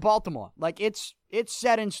go through Baltimore. It's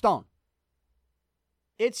set in stone.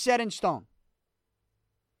 It's set in stone.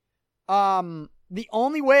 The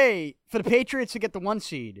only way for the Patriots to get the 1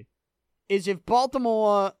 seed is if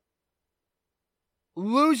Baltimore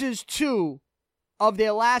loses 2 of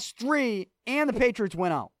their last 3 and the Patriots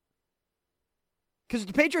win out. Because if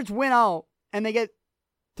the Patriots win out and they get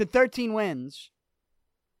to 13 wins,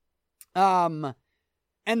 and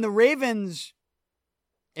the Ravens,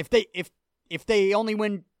 if they only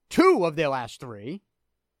win 2 of their last 3,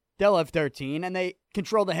 they'll have 13, and they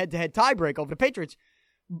control the head-to-head tiebreak over the Patriots.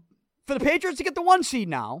 For the Patriots to get the 1 seed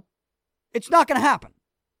now, it's not going to happen.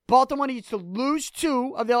 Baltimore needs to lose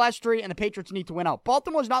 2 of their last 3, and the Patriots need to win out.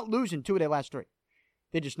 Baltimore's not losing 2 of their last 3.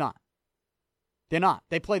 They're just not. They're not.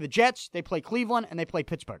 They play the Jets, they play Cleveland, and they play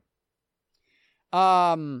Pittsburgh.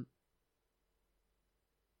 I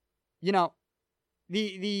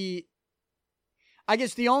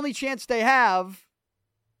guess the only chance they have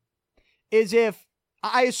is if,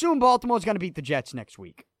 I assume Baltimore's going to beat the Jets next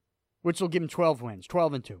week, which will give them 12 wins,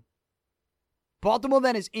 12-2. Baltimore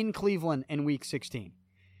then is in Cleveland in Week 16.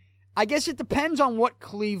 I guess it depends on what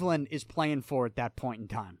Cleveland is playing for at that point in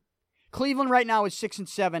time. Cleveland right now is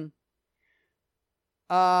 6-7.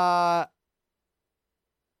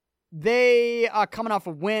 They are coming off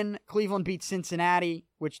a win. Cleveland beat Cincinnati,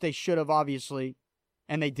 which they should have, obviously,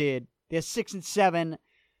 and they did. They're 6-7.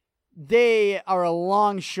 They are a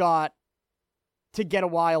long shot to get a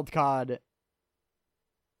wild card.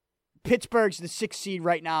 Pittsburgh's the 6th seed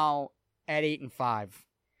right now at 8-5.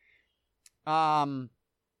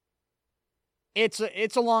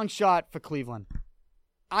 It's a long shot for Cleveland.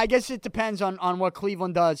 I guess it depends on what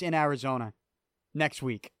Cleveland does in Arizona next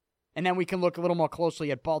week. And then we can look a little more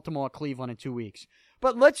closely at Baltimore, Cleveland in 2 weeks.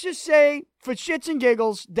 But let's just say, for shits and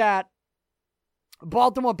giggles, that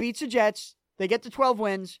Baltimore beats the Jets. They get to 12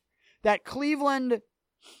 wins. That Cleveland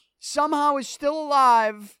somehow is still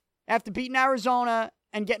alive after beating Arizona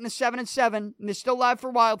and getting to 7-7. And they're still alive for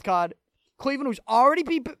a wild card. Cleveland, who's already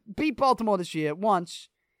beat Baltimore this year once.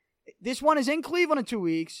 This one is in Cleveland in 2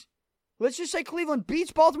 weeks. Let's just say Cleveland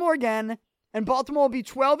beats Baltimore again. And Baltimore will be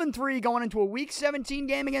 12-3 going into a Week 17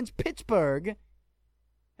 game against Pittsburgh.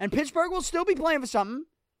 And Pittsburgh will still be playing for something.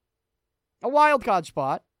 A wild card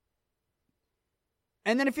spot.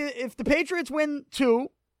 And then if the Patriots win 2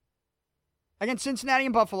 against Cincinnati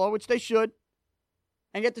and Buffalo, which they should,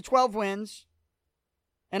 and get to 12 wins,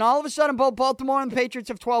 and all of a sudden both Baltimore and the Patriots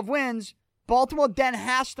have 12 wins, Baltimore then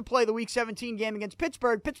has to play the Week 17 game against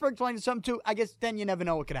Pittsburgh. Pittsburgh's playing for something too. I guess then you never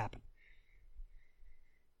know what could happen.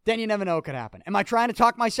 Am I trying to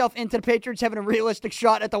talk myself into the Patriots having a realistic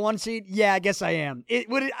shot at the 1 seed? Yeah, I guess I am.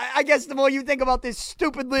 I guess the more you think about this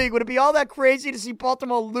stupid league, would it be all that crazy to see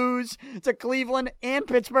Baltimore lose to Cleveland and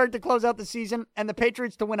Pittsburgh to close out the season and the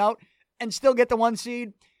Patriots to win out and still get the 1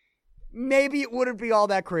 seed? Maybe it wouldn't be all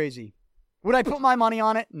that crazy. Would I put my money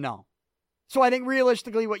on it? No. So I think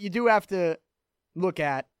realistically what you do have to look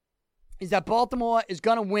at is that Baltimore is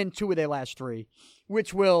going to win 2 of their last 3,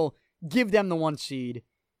 which will give them the 1 seed.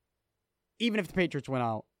 Even if the Patriots win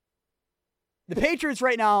out. The Patriots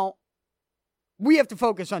right now, we have to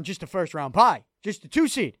focus on just a first-round bye. Just a 2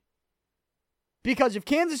 seed. Because if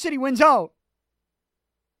Kansas City wins out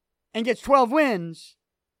and gets 12 wins,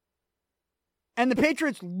 and the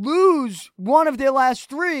Patriots lose 1 of their last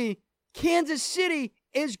 3, Kansas City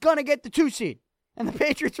is going to get the 2 seed. And the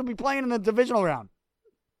Patriots will be playing in the divisional round.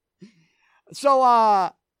 So,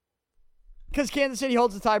 because Kansas City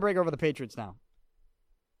holds the tiebreaker over the Patriots now.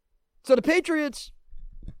 So the Patriots,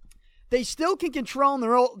 they still can control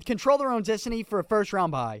their own destiny for a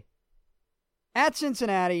first-round bye. At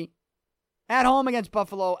Cincinnati, at home against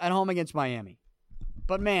Buffalo, at home against Miami.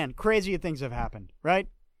 But man, crazier things have happened, right?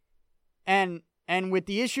 And with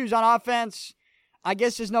the issues on offense, I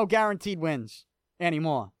guess there's no guaranteed wins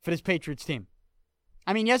anymore for this Patriots team.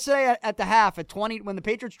 I mean, yesterday at the half, at 20, when the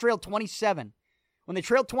Patriots trailed 27, when they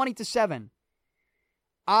trailed 20-7,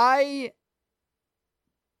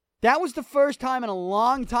 that was the first time in a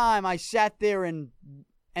long time I sat there and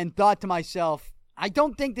thought to myself, I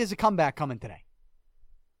don't think there's a comeback coming today.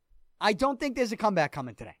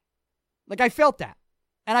 Like, I felt that.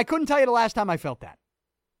 And I couldn't tell you the last time I felt that.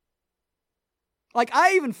 Like,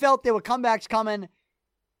 I even felt there were comebacks coming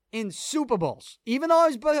in Super Bowls. Even though I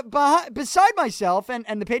was beside myself and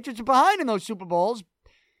the Patriots are behind in those Super Bowls,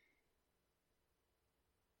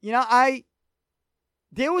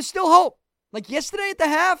 there was still hope. Like yesterday at the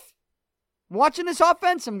half, watching this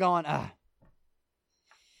offense, I'm going,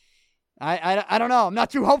 I don't know. I'm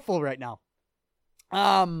not too hopeful right now.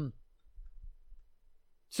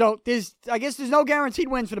 So I guess there's no guaranteed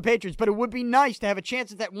wins for the Patriots, but it would be nice to have a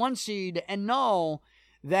chance at that 1 seed and know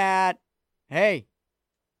that, hey,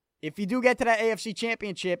 if you do get to that AFC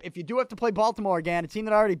Championship, if you do have to play Baltimore again, a team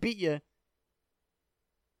that already beat you,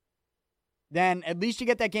 then at least you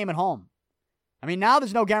get that game at home. I mean, now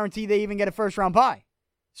there's no guarantee they even get a first-round bye.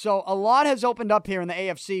 So a lot has opened up here in the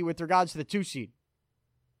AFC with regards to the 2 seed.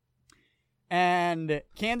 And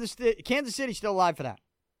Kansas City's still alive for that.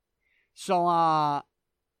 So, I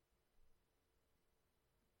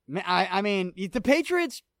mean, the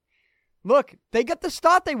Patriots, look, they got the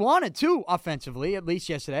start they wanted, too, offensively, at least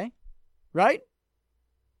yesterday. Right?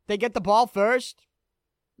 They get the ball first.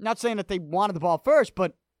 Not saying that they wanted the ball first,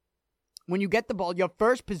 but when you get the ball, your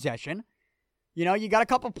first possession, you got a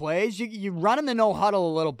couple plays. You run in the no-huddle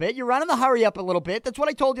a little bit. You run in the hurry-up a little bit. That's what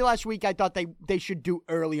I told you last week I thought they should do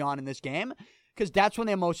early on in this game, because that's when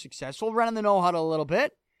they're most successful, running the no-huddle a little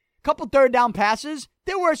bit. Couple third down passes.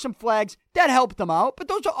 There were some flags. That helped them out, but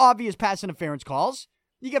those are obvious pass interference calls.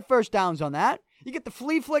 You get first downs on that. You get the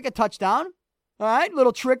flea flick, a touchdown. All right,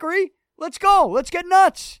 little trickery. Let's go. Let's get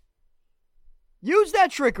nuts. Use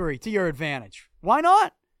that trickery to your advantage. Why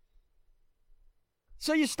not?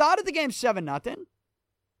 So you started the game 7-0.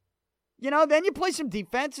 Then you play some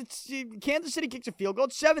defense. Kansas City kicks a field goal.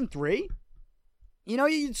 It's 7-3.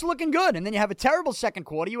 It's looking good. And then you have a terrible second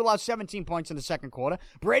quarter. You allow 17 points in the second quarter.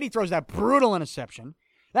 Brady throws that brutal interception.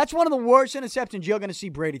 That's one of the worst interceptions you're going to see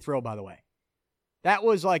Brady throw, by the way. That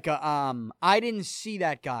was like a, I didn't see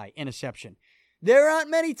that guy interception. There aren't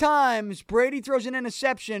many times Brady throws an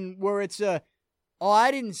interception where it's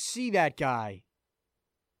I didn't see that guy.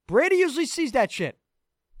 Brady usually sees that shit.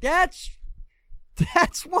 That's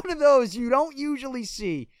one of those you don't usually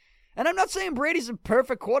see. And I'm not saying Brady's a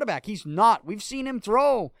perfect quarterback. He's not. We've seen him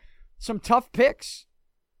throw some tough picks.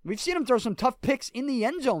 We've seen him throw some tough picks in the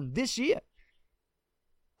end zone this year.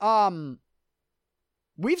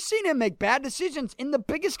 We've seen him make bad decisions in the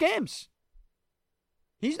biggest games.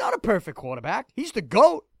 He's not a perfect quarterback. He's the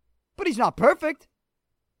GOAT, but he's not perfect.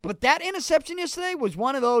 But that interception yesterday was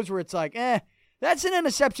one of those where it's like, that's an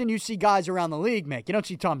interception you see guys around the league make. You don't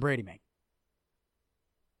see Tom Brady make.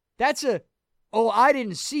 That's I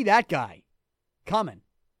didn't see that guy coming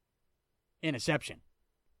interception.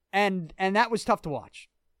 And that was tough to watch.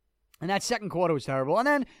 And that second quarter was terrible. And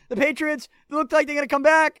then the Patriots, they looked like they're going to come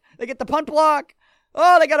back. They get the punt block.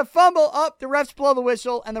 Oh, they got a fumble. The refs blow the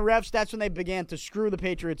whistle. And the refs, that's when they began to screw the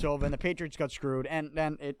Patriots over. And the Patriots got screwed. And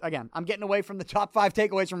then, again, I'm getting away from the top 5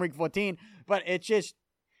 takeaways from Week 14. But it's just,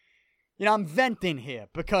 I'm venting here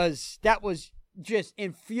because that was just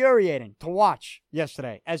infuriating to watch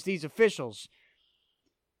yesterday as these officials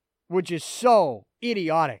were just so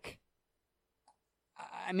idiotic.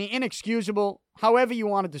 I mean, inexcusable. However you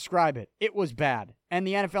want to describe it, it was bad. And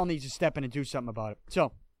the NFL needs to step in and do something about it.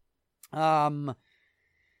 So, number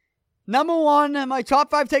one, my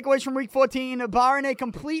top 5 takeaways from Week 14, barring a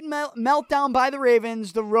complete meltdown by the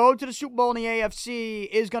Ravens, the road to the Super Bowl in the AFC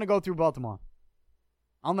is going to go through Baltimore.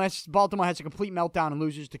 Unless Baltimore has a complete meltdown and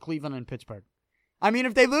loses to Cleveland and Pittsburgh. I mean,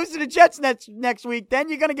 if they lose to the Jets next week, then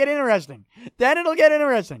you're going to get interesting. Then it'll get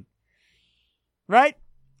interesting. Right?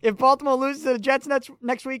 If Baltimore loses to the Jets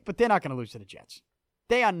next week, but they're not going to lose to the Jets.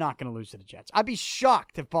 They are not going to lose to the Jets. I'd be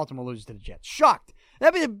shocked if Baltimore loses to the Jets. Shocked.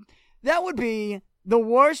 That would be the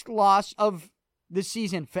worst loss of the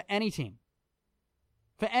season for any team.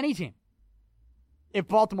 For any team. If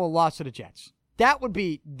Baltimore lost to the Jets. That would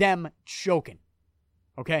be them choking.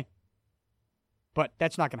 Okay? But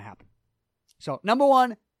that's not going to happen. So, number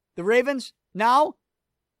one, the Ravens. Now,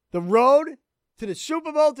 the road to the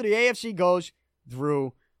Super Bowl, to the AFC goes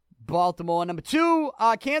through Baltimore. Number 2,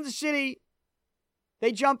 Kansas City,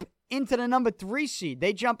 they jump into the number 3 seed.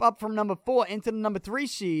 They jump up from number 4 into the number 3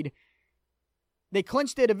 seed. They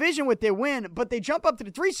clinch their division with their win, but they jump up to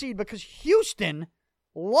the 3 seed because Houston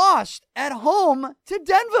lost at home to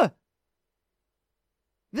Denver.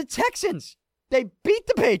 The Texans, they beat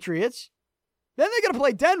the Patriots. Then they're going to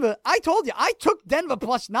play Denver. I told you, I took Denver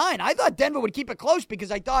 +9. I thought Denver would keep it close because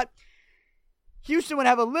I thought Houston would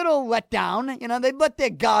have a little letdown. They'd let their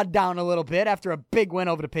guard down a little bit after a big win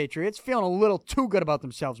over the Patriots, feeling a little too good about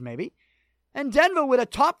themselves maybe. And Denver, with a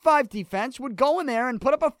top 5 defense, would go in there and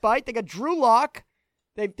put up a fight. They got Drew Lock.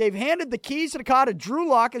 They've handed the keys to the car to Drew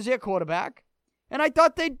Lock as their quarterback, and I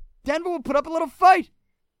thought Denver would put up a little fight.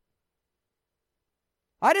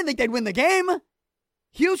 I didn't think they'd win the game.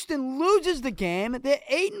 Houston loses the game. They're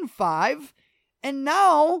 8-5, and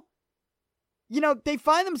now, they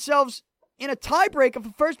find themselves in a tiebreaker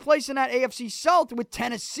for first place in that AFC South with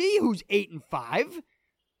Tennessee, who's 8-5.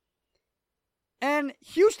 And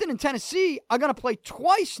Houston and Tennessee are going to play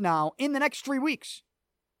twice now in the next 3 weeks,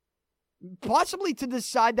 possibly to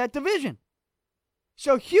decide that division.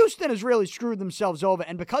 So Houston has really screwed themselves over,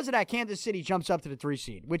 and because of that, Kansas City jumps up to the 3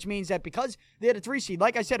 seed, which means that because they're the 3 seed,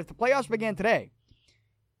 like I said, if the playoffs began today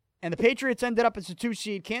and the Patriots ended up as the 2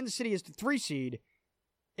 seed, Kansas City is the 3 seed.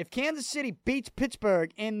 If Kansas City beats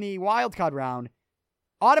Pittsburgh in the wild card round,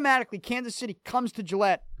 automatically Kansas City comes to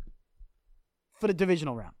Gillette for the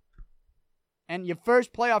divisional round. And your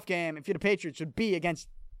first playoff game, if you're the Patriots, would be against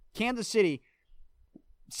Kansas City.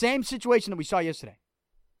 Same situation that we saw yesterday.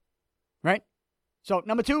 Right? So,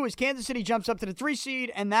 number 2 is Kansas City jumps up to the 3 seed,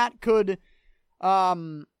 and that could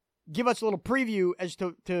give us a little preview as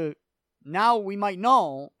to now we might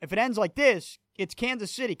know, if it ends like this, it's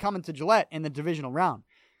Kansas City coming to Gillette in the divisional round.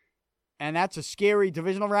 And that's a scary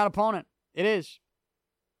divisional round opponent. It is.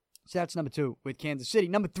 So that's number 2 with Kansas City.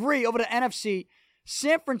 Number 3, over to NFC,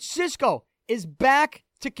 San Francisco is back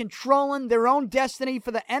to controlling their own destiny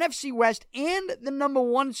for the NFC West and the number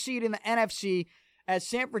 1 seed in the NFC, as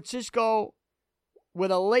San Francisco,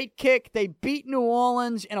 with a late kick, they beat New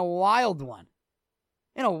Orleans in a wild one.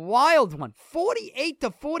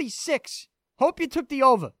 48-46. Hope you took the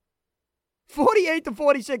over.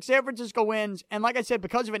 48-46, San Francisco wins. And like I said,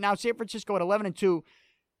 because of it now, San Francisco at 11-2,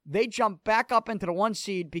 they jump back up into the 1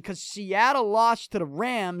 seed because Seattle lost to the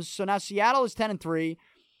Rams. So now Seattle is 10-3.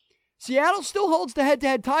 Seattle still holds the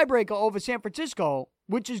head-to-head tiebreaker over San Francisco,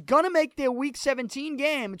 which is going to make their Week 17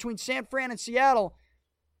 game between San Fran and Seattle.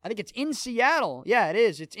 I think it's in Seattle. Yeah, it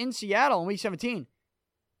is. It's in Seattle in Week 17.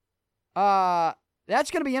 That's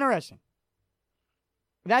going to be interesting.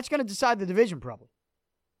 That's going to decide the division probably.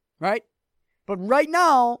 Right? But right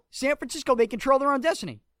now, San Francisco, they control their own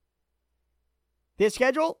destiny. Their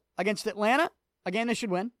schedule against Atlanta, a game they should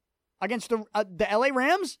win. Against the LA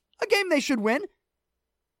Rams, a game they should win.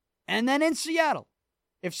 And then in Seattle,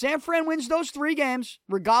 if San Fran wins those 3 games,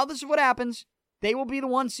 regardless of what happens, they will be the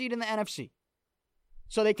 1 seed in the NFC.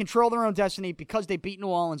 So they control their own destiny because they beat New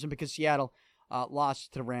Orleans and because Seattle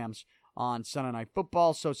lost to the Rams on Sunday Night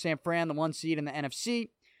Football. So San Fran, the 1 seed in the NFC.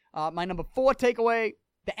 My number 4 takeaway,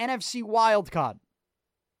 the NFC wild card.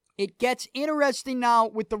 It gets interesting now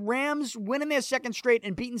with the Rams winning their 2nd straight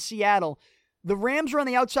and beating Seattle. The Rams are on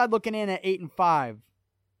the outside looking in at 8-5.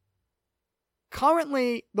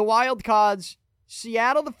 Currently, the wild cards,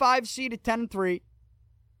 Seattle, the 5 seed at 10-3.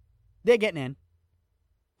 They're getting in.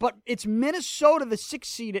 But it's Minnesota, the 6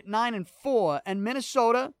 seed at 9-4. And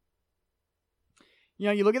Minnesota,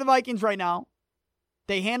 you look at the Vikings right now.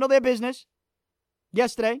 They handle their business.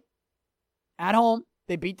 Yesterday, at home,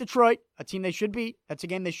 they beat Detroit, a team they should beat. That's a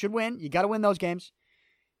game they should win. You got to win those games.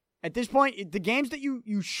 At this point, the games that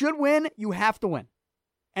you should win, you have to win.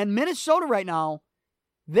 And Minnesota right now,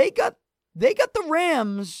 they got the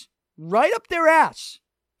Rams right up their ass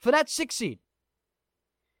for that 6 seed.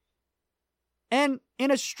 And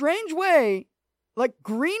in a strange way, like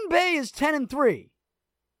Green Bay is 10-3.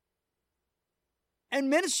 And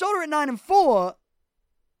Minnesota at 9-4,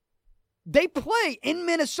 they play in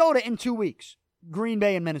Minnesota in 2 weeks. Green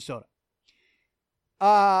Bay and Minnesota.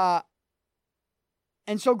 And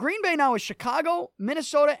so Green Bay now is Chicago,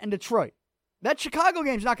 Minnesota, and Detroit. That Chicago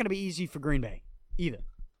game's not going to be easy for Green Bay either.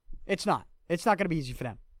 It's not. It's not going to be easy for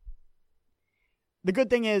them. The good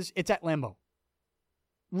thing is it's at Lambeau.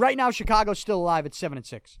 Right now, Chicago's still alive at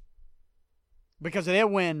 7-6. Because of their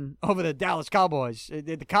win over the Dallas Cowboys.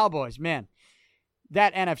 The Cowboys, man.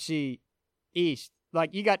 That NFC East.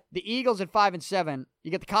 Like, you got the Eagles at 5-7.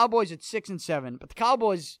 You got the Cowboys at 6-7. But the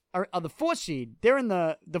Cowboys are the 4th seed. They're in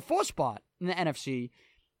the 4th spot in the NFC.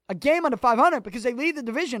 A game under 500 because they lead the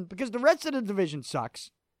division because the rest of the division sucks.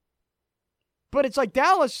 But it's like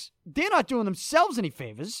Dallas, they're not doing themselves any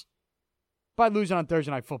favors by losing on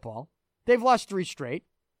Thursday Night Football. They've lost 3 straight.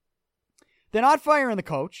 They're not firing the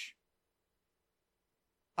coach.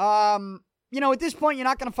 At this point, you're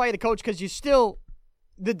not going to fire the coach because you're still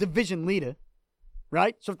the division leader.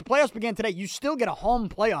 Right? So if the playoffs begin today, you still get a home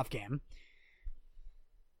playoff game.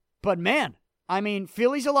 But man,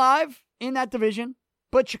 Philly's alive in that division.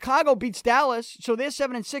 But Chicago beats Dallas, so they're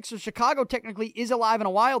 7-6. So Chicago technically is alive in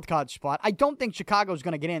a wild card spot. I don't think Chicago's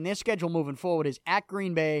going to get in. Their schedule moving forward is at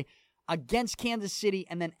Green Bay, against Kansas City,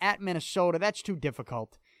 and then at Minnesota. That's too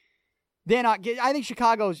difficult. They're not. I think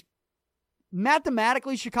Chicago's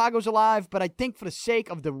mathematically Chicago's alive, but I think for the sake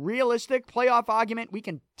of the realistic playoff argument, we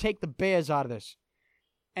can take the Bears out of this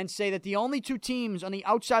and say that the only two teams on the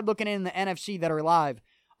outside looking in the NFC that are alive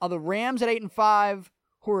are the Rams at 8-5,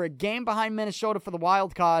 who are a game behind Minnesota for the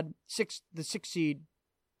wild card, the 6th seed,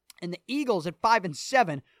 and the Eagles at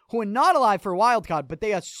 5-7, who are not alive for a wild card, but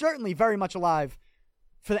they are certainly very much alive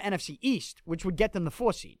for the NFC East, which would get them the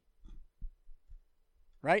 4 seed.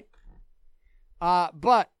 Right?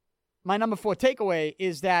 But my number 4 takeaway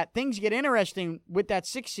is that things get interesting with that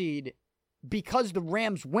 6 seed because the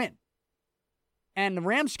Rams win. And the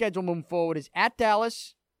Rams' schedule moving forward is at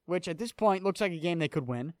Dallas, which at this point looks like a game they could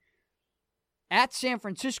win. At San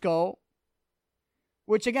Francisco,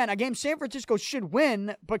 which again, a game San Francisco should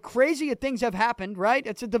win, but crazier things have happened, right?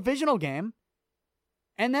 It's a divisional game.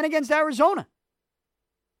 And then against Arizona.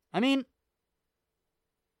 I mean,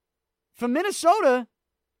 for Minnesota,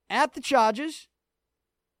 at the Chargers,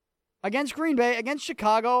 against Green Bay, against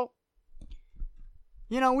Chicago,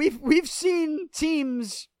 we've seen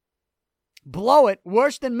teams blow it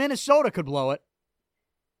worse than Minnesota could blow it.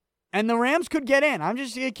 And the Rams could get in. I'm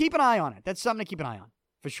just keep an eye on it. That's something to keep an eye on,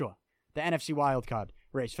 for sure. The NFC wildcard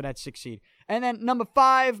race for that 6th seed. And then my number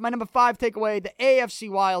 5 takeaway, the AFC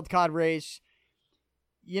wildcard race.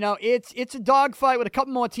 It's a dogfight with a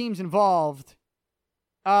couple more teams involved.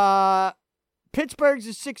 Pittsburgh's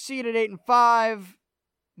the 6th seed at 8-5.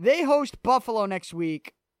 They host Buffalo next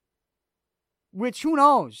week, which who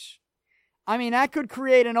knows? I mean, that could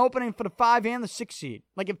create an opening for the 5 and the 6 seed.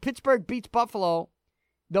 Like if Pittsburgh beats Buffalo,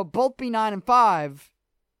 they'll both be 9-5.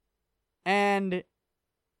 And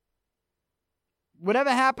whatever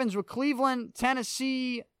happens with Cleveland,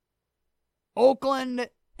 Tennessee, Oakland,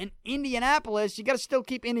 and Indianapolis, you got to still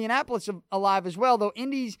keep Indianapolis alive as well. Though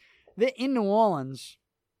they're in New Orleans.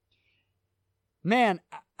 Man,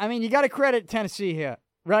 I mean, you got to credit Tennessee here,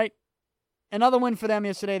 right? Another win for them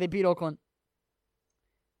yesterday. They beat Oakland.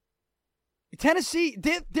 Tennessee,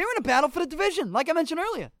 they're in a battle for the division, like I mentioned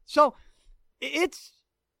earlier. So it's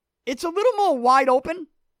a little more wide open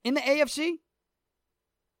in the AFC.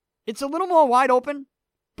 It's a little more wide open.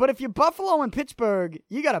 But if you're Buffalo and Pittsburgh,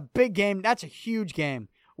 you got a big game. That's a huge game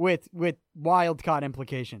with wild card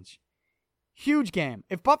implications. Huge game.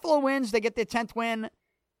 If Buffalo wins, they get their 10th win.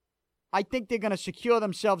 I think they're going to secure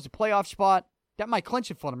themselves a playoff spot. That might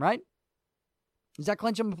clinch it for them, right? Does that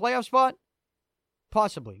clinch them a playoff spot?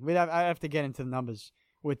 Possibly. I have to get into the numbers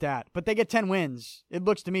with that. But they get 10 wins. It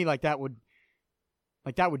looks to me like that would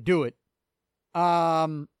do it.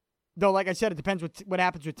 Though, like I said, it depends what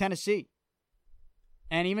happens with Tennessee.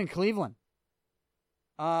 And even Cleveland.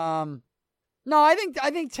 No, I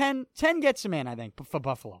think 10 gets them in, I think, for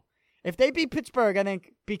Buffalo. If they beat Pittsburgh, I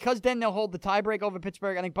think, because then they'll hold the tiebreak over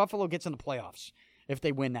Pittsburgh, I think Buffalo gets in the playoffs if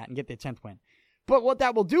they win that and get their 10th win. But what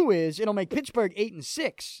that will do is it'll make Pittsburgh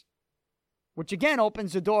 8-6, which again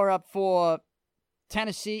opens the door up for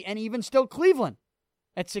Tennessee and even still Cleveland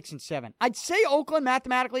at 6-7. I'd say Oakland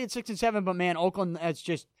mathematically at 6-7, but man, Oakland,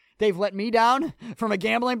 they've let me down from a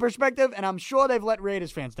gambling perspective, and I'm sure they've let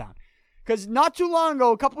Raiders fans down. Because not too long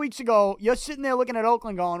ago, a couple weeks ago, you're sitting there looking at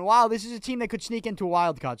Oakland going, wow, this is a team that could sneak into a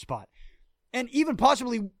wild card spot. And even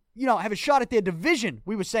possibly, have a shot at their division.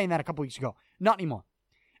 We were saying that a couple weeks ago. Not anymore.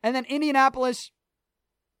 And then Indianapolis,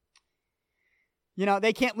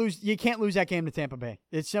 they can't lose. You can't lose that game to Tampa Bay.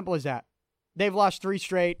 It's simple as that. They've lost 3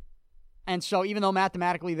 straight. And so even though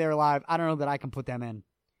mathematically they're alive, I don't know that I can put them in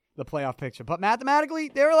the playoff picture. But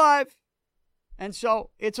mathematically, they're alive. And so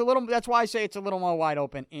that's why I say it's a little more wide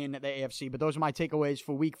open in the AFC. But those are my takeaways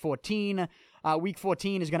for Week 14. Week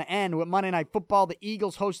 14 is going to end with Monday Night Football. The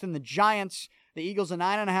Eagles hosting the Giants. The Eagles are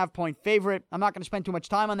 9.5-point favorite. I'm not going to spend too much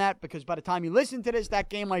time on that because by the time you listen to this, that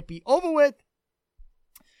game might be over with.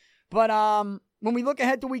 But when we look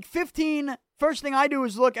ahead to Week 15, first thing I do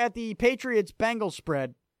is look at the Patriots-Bengals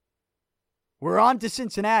spread. We're on to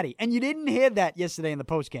Cincinnati. And you didn't hear that yesterday in the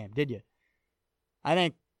postgame, did you? I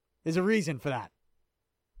think there's a reason for that.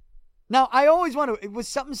 Now, I always wonder, was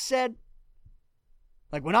something said?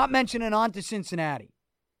 Like, we're not mentioning on to Cincinnati.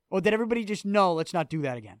 Or did everybody just know, let's not do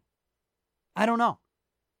that again? I don't know.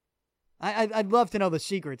 I'd love to know the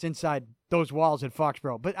secrets inside those walls at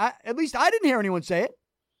Foxborough. But at least I didn't hear anyone say it.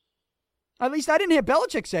 At least I didn't hear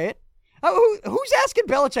Belichick say it. Who's asking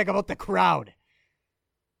Belichick about the crowd?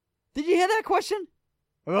 Did you hear that question?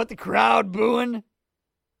 About the crowd booing?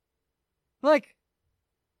 Like,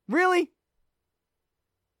 really?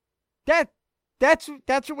 That's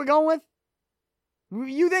what we're going with?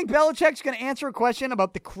 You think Belichick's going to answer a question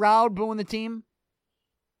about the crowd booing the team?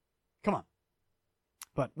 Come on.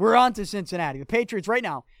 But we're on to Cincinnati. The Patriots right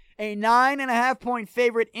now, a 9.5-point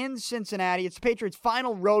favorite in Cincinnati. It's the Patriots'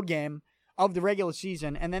 final road game of the regular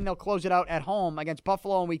season, and then they'll close it out at home against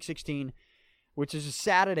Buffalo in Week 16, which is a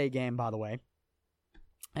Saturday game, by the way,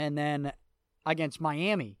 and then against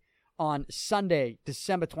Miami on Sunday,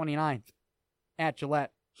 December 29th at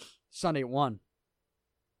Gillette, Sunday at 1.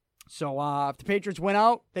 So if the Patriots win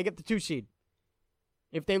out, they get the 2 seed.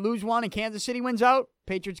 If they lose one and Kansas City wins out,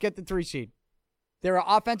 Patriots get the 3 seed. There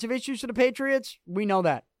are offensive issues for the Patriots. We know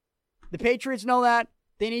that. The Patriots know that.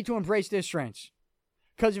 They need to embrace their strengths.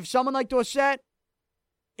 Because if someone like Dorsett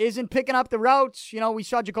isn't picking up the routes, we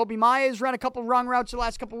saw Jacoby Myers run a couple wrong routes the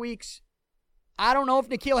last couple weeks. I don't know if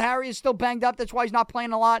N'Keal Harry is still banged up. That's why he's not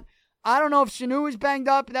playing a lot. I don't know if Sanu is banged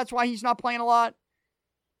up. That's why he's not playing a lot.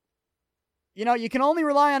 You can only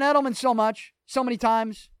rely on Edelman so many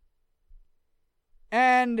times.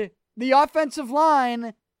 And the offensive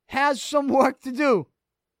line has some work to do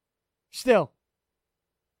still.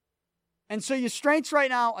 And so your strengths right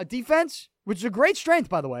now are defense, which is a great strength,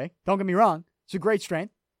 by the way. Don't get me wrong. It's a great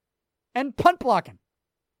strength. And punt blocking,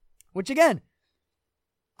 which, again,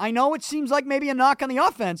 I know it seems like maybe a knock on the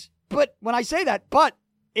offense, but when I say that,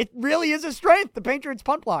 it really is a strength, the Patriots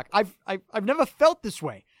punt block. I've never felt this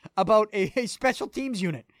way about a special teams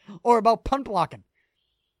unit or about punt blocking.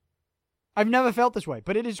 I've never felt this way,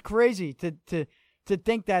 but it is crazy to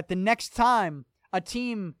think that the next time a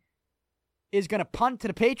team is going to punt to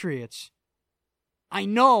the Patriots, I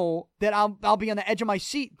know that I'll be on the edge of my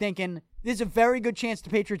seat thinking there's a very good chance the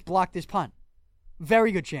Patriots block this punt.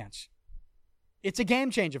 Very good chance. It's a game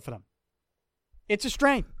changer for them. It's a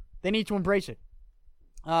strength. They need to embrace it.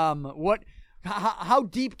 How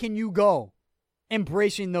deep can you go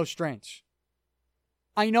embracing those strengths?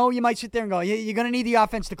 I know you might sit there and go, you're going to need the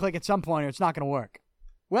offense to click at some point or it's not going to work.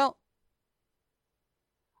 Well,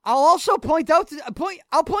 I'll also point out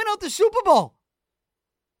the Super Bowl.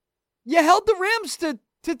 You held the Rams to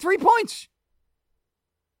 3 points.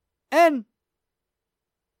 And,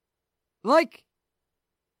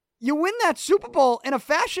 you win that Super Bowl in a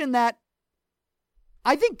fashion that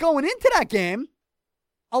I think going into that game,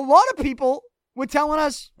 a lot of people were telling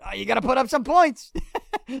us, you got to put up some points.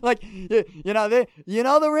 The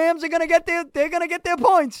Rams are going to get they're going to get their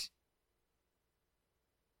points.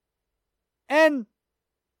 And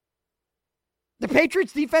the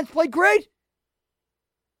Patriots defense played great.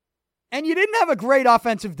 And you didn't have a great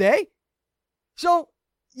offensive day. So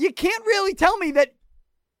you can't really tell me that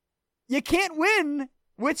you can't win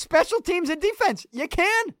with special teams and defense. You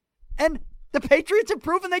can. And the Patriots have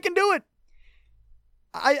proven they can do it.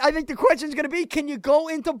 I think the question is going to be, can you go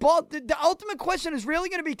into Baltimore? The ultimate question is really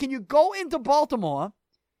going to be, can you go into Baltimore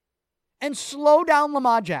and slow down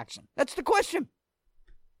Lamar Jackson? That's the question.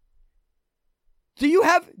 Did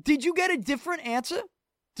you get a different answer?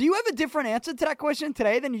 Do you have a different answer to that question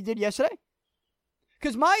today than you did yesterday?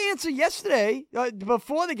 Because my answer yesterday,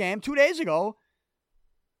 before the game, 2 days ago,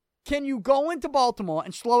 can you go into Baltimore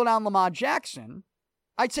and slow down Lamar Jackson?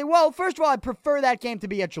 I'd say, well, first of all, I'd prefer that game to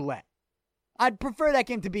be at Gillette. I'd prefer that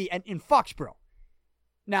game to be in Foxborough.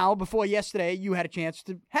 Now, before yesterday, you had a chance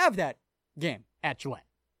to have that game at Gillette.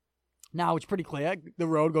 Now it's pretty clear the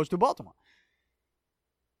road goes to Baltimore.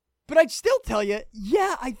 But I'd still tell you,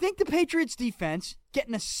 yeah, I think the Patriots defense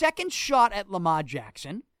getting a second shot at Lamar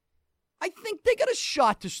Jackson, I think they got a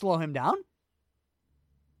shot to slow him down.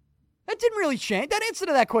 That didn't really change. That answer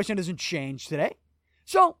to that question doesn't change today.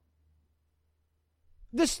 So,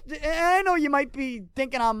 I know you might be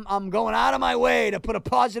thinking I'm going out of my way to put a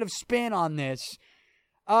positive spin on this.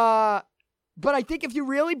 But I think if you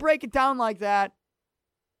really break it down like that,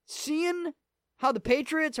 seeing how the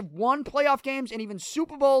Patriots have won playoff games and even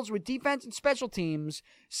Super Bowls with defense and special teams,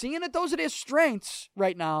 seeing that those are their strengths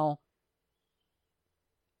right now,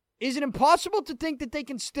 is it impossible to think that they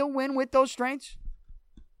can still win with those strengths?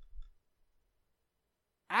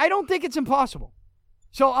 I don't think it's impossible.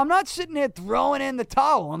 So I'm not sitting here throwing in the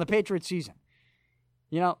towel on the Patriots season.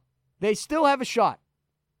 They still have a shot.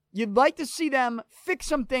 You'd like to see them fix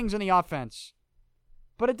some things on the offense.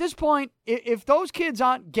 But at this point, if those kids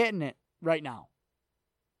aren't getting it right now,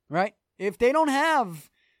 right? If they don't have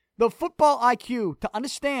the football IQ to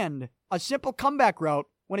understand a simple comeback route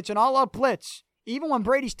when it's an all-out blitz, even when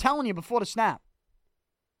Brady's telling you before the snap,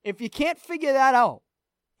 if you can't figure that out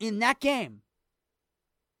in that game,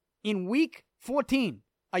 in week 14,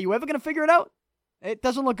 are you ever going to figure it out? It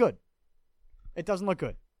doesn't look good. It doesn't look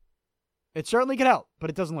good. It certainly could help,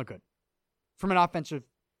 but it doesn't look good from an offensive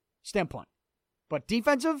standpoint. But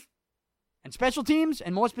defensive and special teams,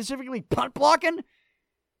 and more specifically punt blocking,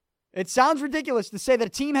 it sounds ridiculous to say that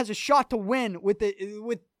a team has a shot to win with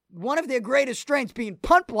one of their greatest strengths being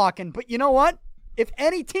punt blocking. But you know what? If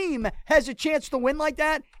any team has a chance to win like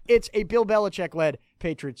that, it's a Bill Belichick-led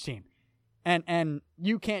Patriots team. And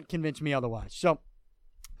you can't convince me otherwise. So,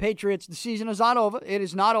 Patriots, the season is not over. It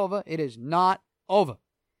is not over. It is not over.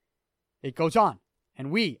 It goes on. And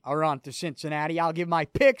we are on to Cincinnati. I'll give my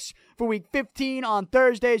picks for Week 15 on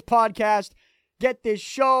Thursday's podcast. Get this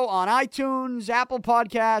show on iTunes, Apple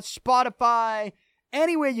Podcasts, Spotify,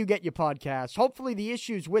 anywhere you get your podcasts. Hopefully the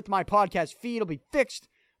issues with my podcast feed will be fixed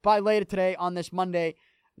by later today on this Monday,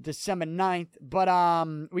 December 9th. But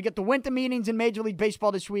we get the winter meetings in Major League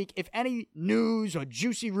Baseball this week. If any news or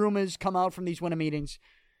juicy rumors come out from these winter meetings,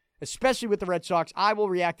 especially with the Red Sox, I will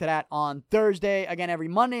react to that on Thursday. Again, every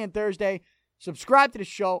Monday and Thursday. Subscribe to the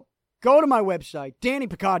show. Go to my website,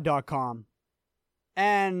 DannyPicard.com.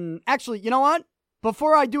 And actually, you know what?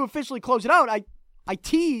 Before I do officially close it out, I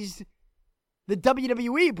teased the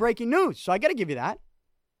WWE breaking news. So I got to give you that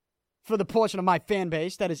for the portion of my fan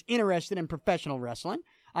base that is interested in professional wrestling.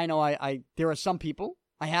 I know there are some people.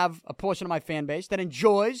 I have a portion of my fan base that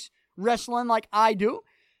enjoys wrestling like I do.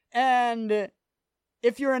 And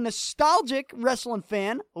if you're a nostalgic wrestling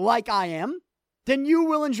fan like I am, then you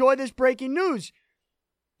will enjoy this breaking news.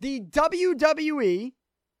 The WWE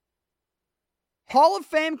Hall of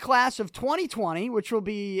Fame class of 2020, which will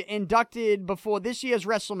be inducted before this year's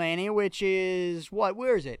WrestleMania, which is,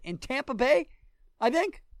 where is it? In Tampa Bay, I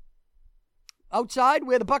think? Outside,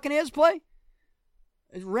 where the Buccaneers play?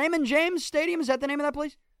 Is Raymond James Stadium, is that the name of that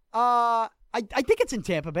place? I think it's in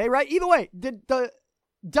Tampa Bay, right? Either way, the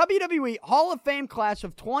WWE Hall of Fame class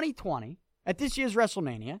of 2020 at this year's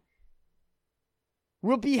WrestleMania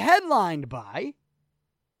will be headlined by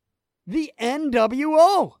the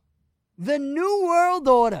NWO, the New World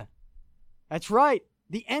Order. That's right.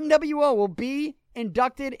 The NWO will be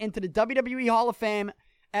inducted into the WWE Hall of Fame,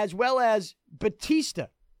 as well as Batista.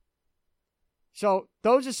 So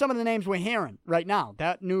those are some of the names we're hearing right now.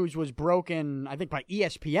 That news was broken, I think, by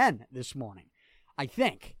ESPN this morning. I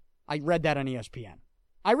think. I read that on ESPN.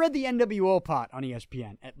 I read the NWO part on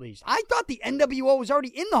ESPN, at least. I thought the NWO was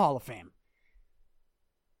already in the Hall of Fame.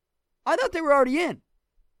 I thought they were already in.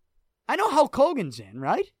 I know Hulk Hogan's in,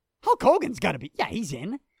 right? Hulk Hogan's got to be. Yeah, he's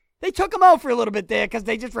in. They took him out for a little bit there because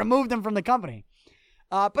they just removed him from the company.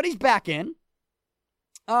 But he's back in.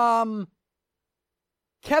 Kevin,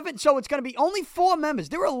 so it's going to be only 4 members.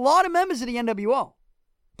 There were a lot of members of the NWO,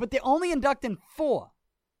 but they're only inducting 4.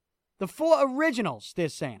 The 4 originals, they're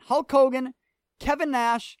saying. Hulk Hogan, Kevin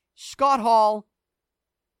Nash, Scott Hall,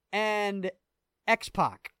 and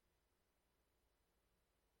X-Pac.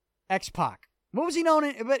 X-Pac. What was he known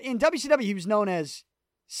in? But in WCW, he was known as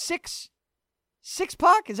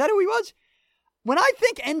Six-Pac? Is that who he was? When I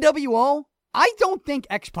think NWO, I don't think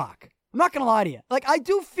X-Pac. I'm not going to lie to you. Like, I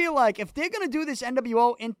do feel like if they're going to do this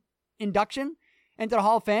NWO induction into the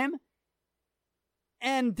Hall of Fame,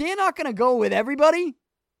 and they're not going to go with everybody,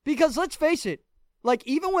 because let's face it, like,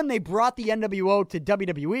 even when they brought the NWO to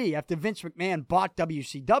WWE after Vince McMahon bought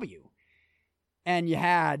WCW, and you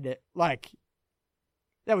had, like,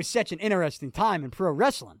 that was such an interesting time in pro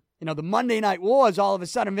wrestling. You know, the Monday Night Wars, all of a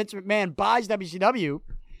sudden, Vince McMahon buys WCW.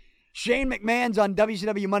 Shane McMahon's on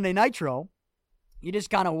WCW Monday Nitro. You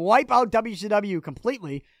just kind of wipe out WCW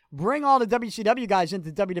completely, bring all the WCW guys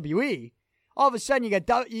into WWE. All of a sudden,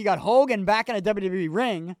 you got Hogan back in a WWE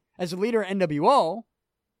ring as the leader of NWO.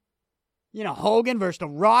 You know, Hogan versus The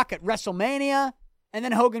Rock at WrestleMania. And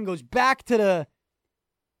then Hogan goes back to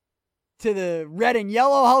the red and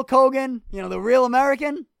yellow Hulk Hogan, you know, the real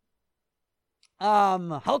American.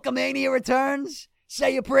 Hulkamania returns.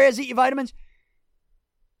 Say your prayers, eat your vitamins.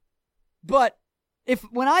 But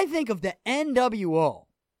when I think of the NWO,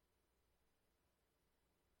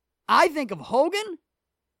 I think of Hogan,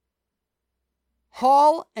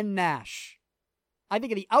 Hall, and Nash. I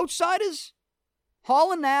think of the Outsiders,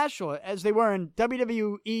 Hall and Nash, or as they were in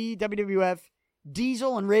WWE, WWF,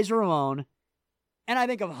 Diesel and Razor Ramon. And I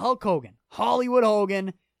think of Hulk Hogan, Hollywood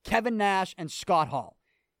Hogan, Kevin Nash, and Scott Hall.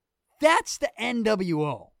 That's the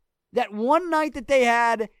NWO. That one night that they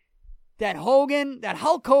had, that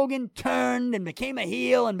Hulk Hogan turned and became a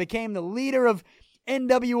heel and became the leader of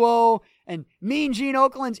NWO, and Mean Gene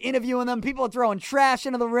Okerlund's interviewing them. People are throwing trash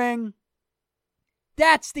into the ring.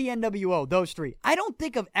 That's the NWO, those 3. I don't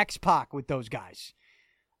think of X-Pac with those guys.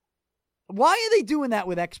 Why are they doing that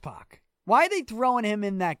with X-Pac? Why are they throwing him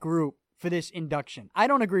in that group for this induction? I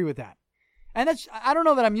don't agree with that. And I don't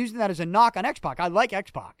know that I'm using that as a knock on X-Pac. I like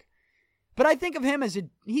X-Pac. But I think of him as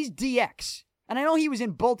he's DX. And I know he was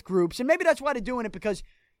in both groups, and maybe that's why they're doing it, because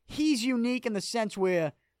he's unique in the sense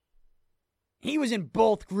where he was in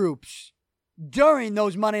both groups during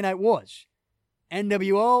those Monday Night Wars.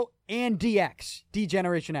 NWO and DX,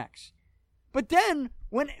 D-Generation X. But then,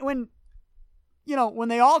 when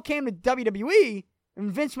they all came to WWE,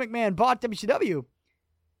 when Vince McMahon bought WCW,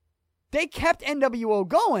 they kept NWO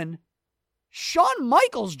going. Shawn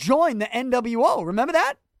Michaels joined the NWO. Remember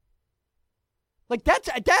that? Like, that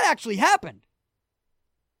actually happened.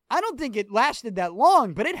 I don't think it lasted that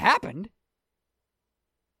long, but it happened.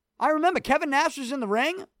 I remember Kevin Nash was in the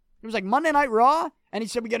ring. It was like Monday Night Raw, and he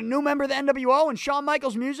said, we got a new member of the NWO, and Shawn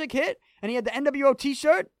Michaels' music hit, and he had the NWO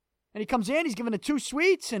t-shirt, and he comes in, he's giving the 2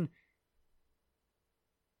 sweets, and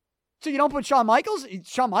so you don't put Shawn Michaels?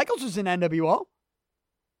 Shawn Michaels was in NWO.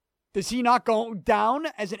 Does he not go down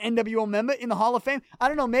as an NWO member in the Hall of Fame? I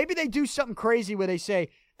don't know. Maybe they do something crazy where they say,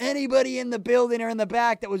 anybody in the building or in the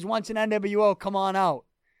back that was once in NWO, come on out.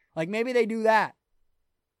 Like, maybe they do that.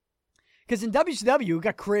 Because in WCW, it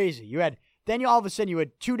got crazy. All of a sudden, you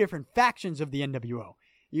had 2 different factions of the NWO.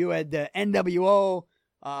 You had the NWO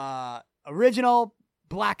original,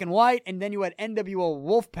 black and white, and then you had NWO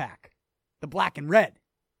Wolfpack, the black and red.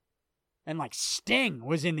 And, like, Sting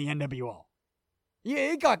was in the NWO.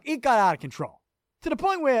 Yeah, it got out of control. To the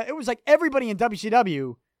point where it was like everybody in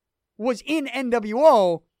WCW was in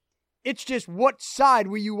NWO. It's just, what side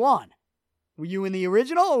were you on? Were you in the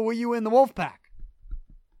original or were you in the Wolfpack?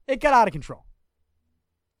 It got out of control.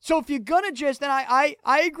 So if you're going to just, and I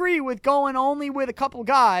agree with going only with a couple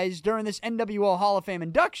guys during this NWO Hall of Fame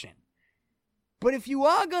induction. But if you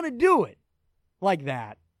are going to do it like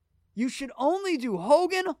that, you should only do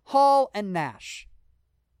Hogan, Hall, and Nash.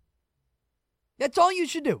 That's all you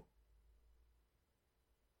should do.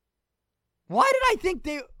 Why did I think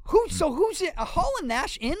who's in? Hall and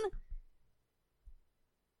Nash in?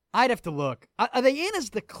 I'd have to look. Are they in as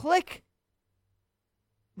the Click?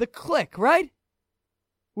 The Click, right?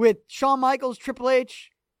 With Shawn Michaels, Triple H,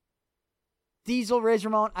 Diesel, Razor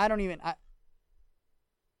Ramon. I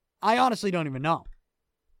honestly don't even know.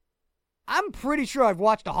 I'm pretty sure I've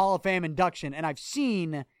watched a Hall of Fame induction and I've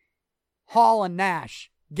seen Hall and Nash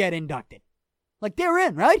get inducted. Like, they're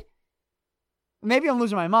in, right? Maybe I'm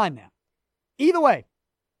losing my mind now. Either way,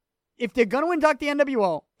 if they're going to induct the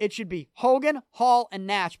NWO, it should be Hogan, Hall, and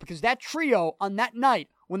Nash, because that trio on that night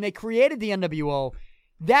when they created the NWO,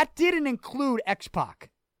 that didn't include X-Pac.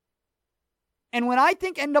 And when I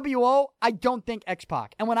think NWO, I don't think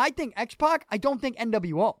X-Pac. And when I think X-Pac, I don't think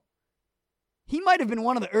NWO. He might have been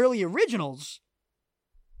one of the early originals,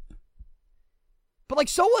 but, like,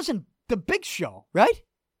 so wasn't the Big Show, right?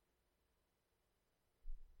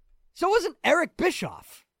 So wasn't Eric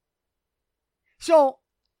Bischoff. So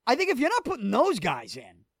I think if you're not putting those guys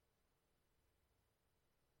in,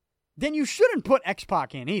 then you shouldn't put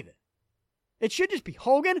X-Pac in either. It should just be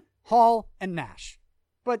Hogan, Hall, and Nash.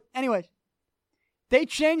 But anyways, that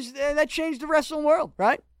changed the wrestling world,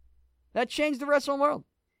 right? That changed the wrestling world.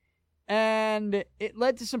 And it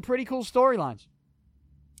led to some pretty cool storylines,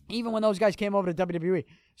 even when those guys came over to WWE.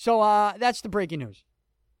 So that's the breaking news.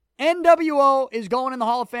 NWO is going in the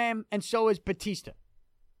Hall of Fame, and so is Batista.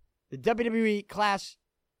 The WWE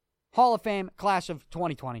Hall of Fame class of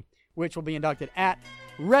 2020, which will be inducted at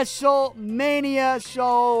WrestleMania.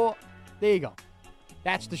 So there you go.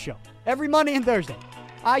 That's the show. Every Monday and Thursday.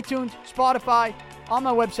 iTunes, Spotify, on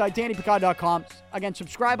my website, DannyPicard.com. Again,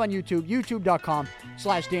 subscribe on YouTube,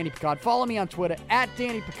 youtube.com/DannyPicard. Follow me on Twitter,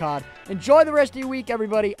 @DannyPicard. Enjoy the rest of your week,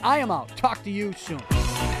 everybody. I am out. Talk to you soon.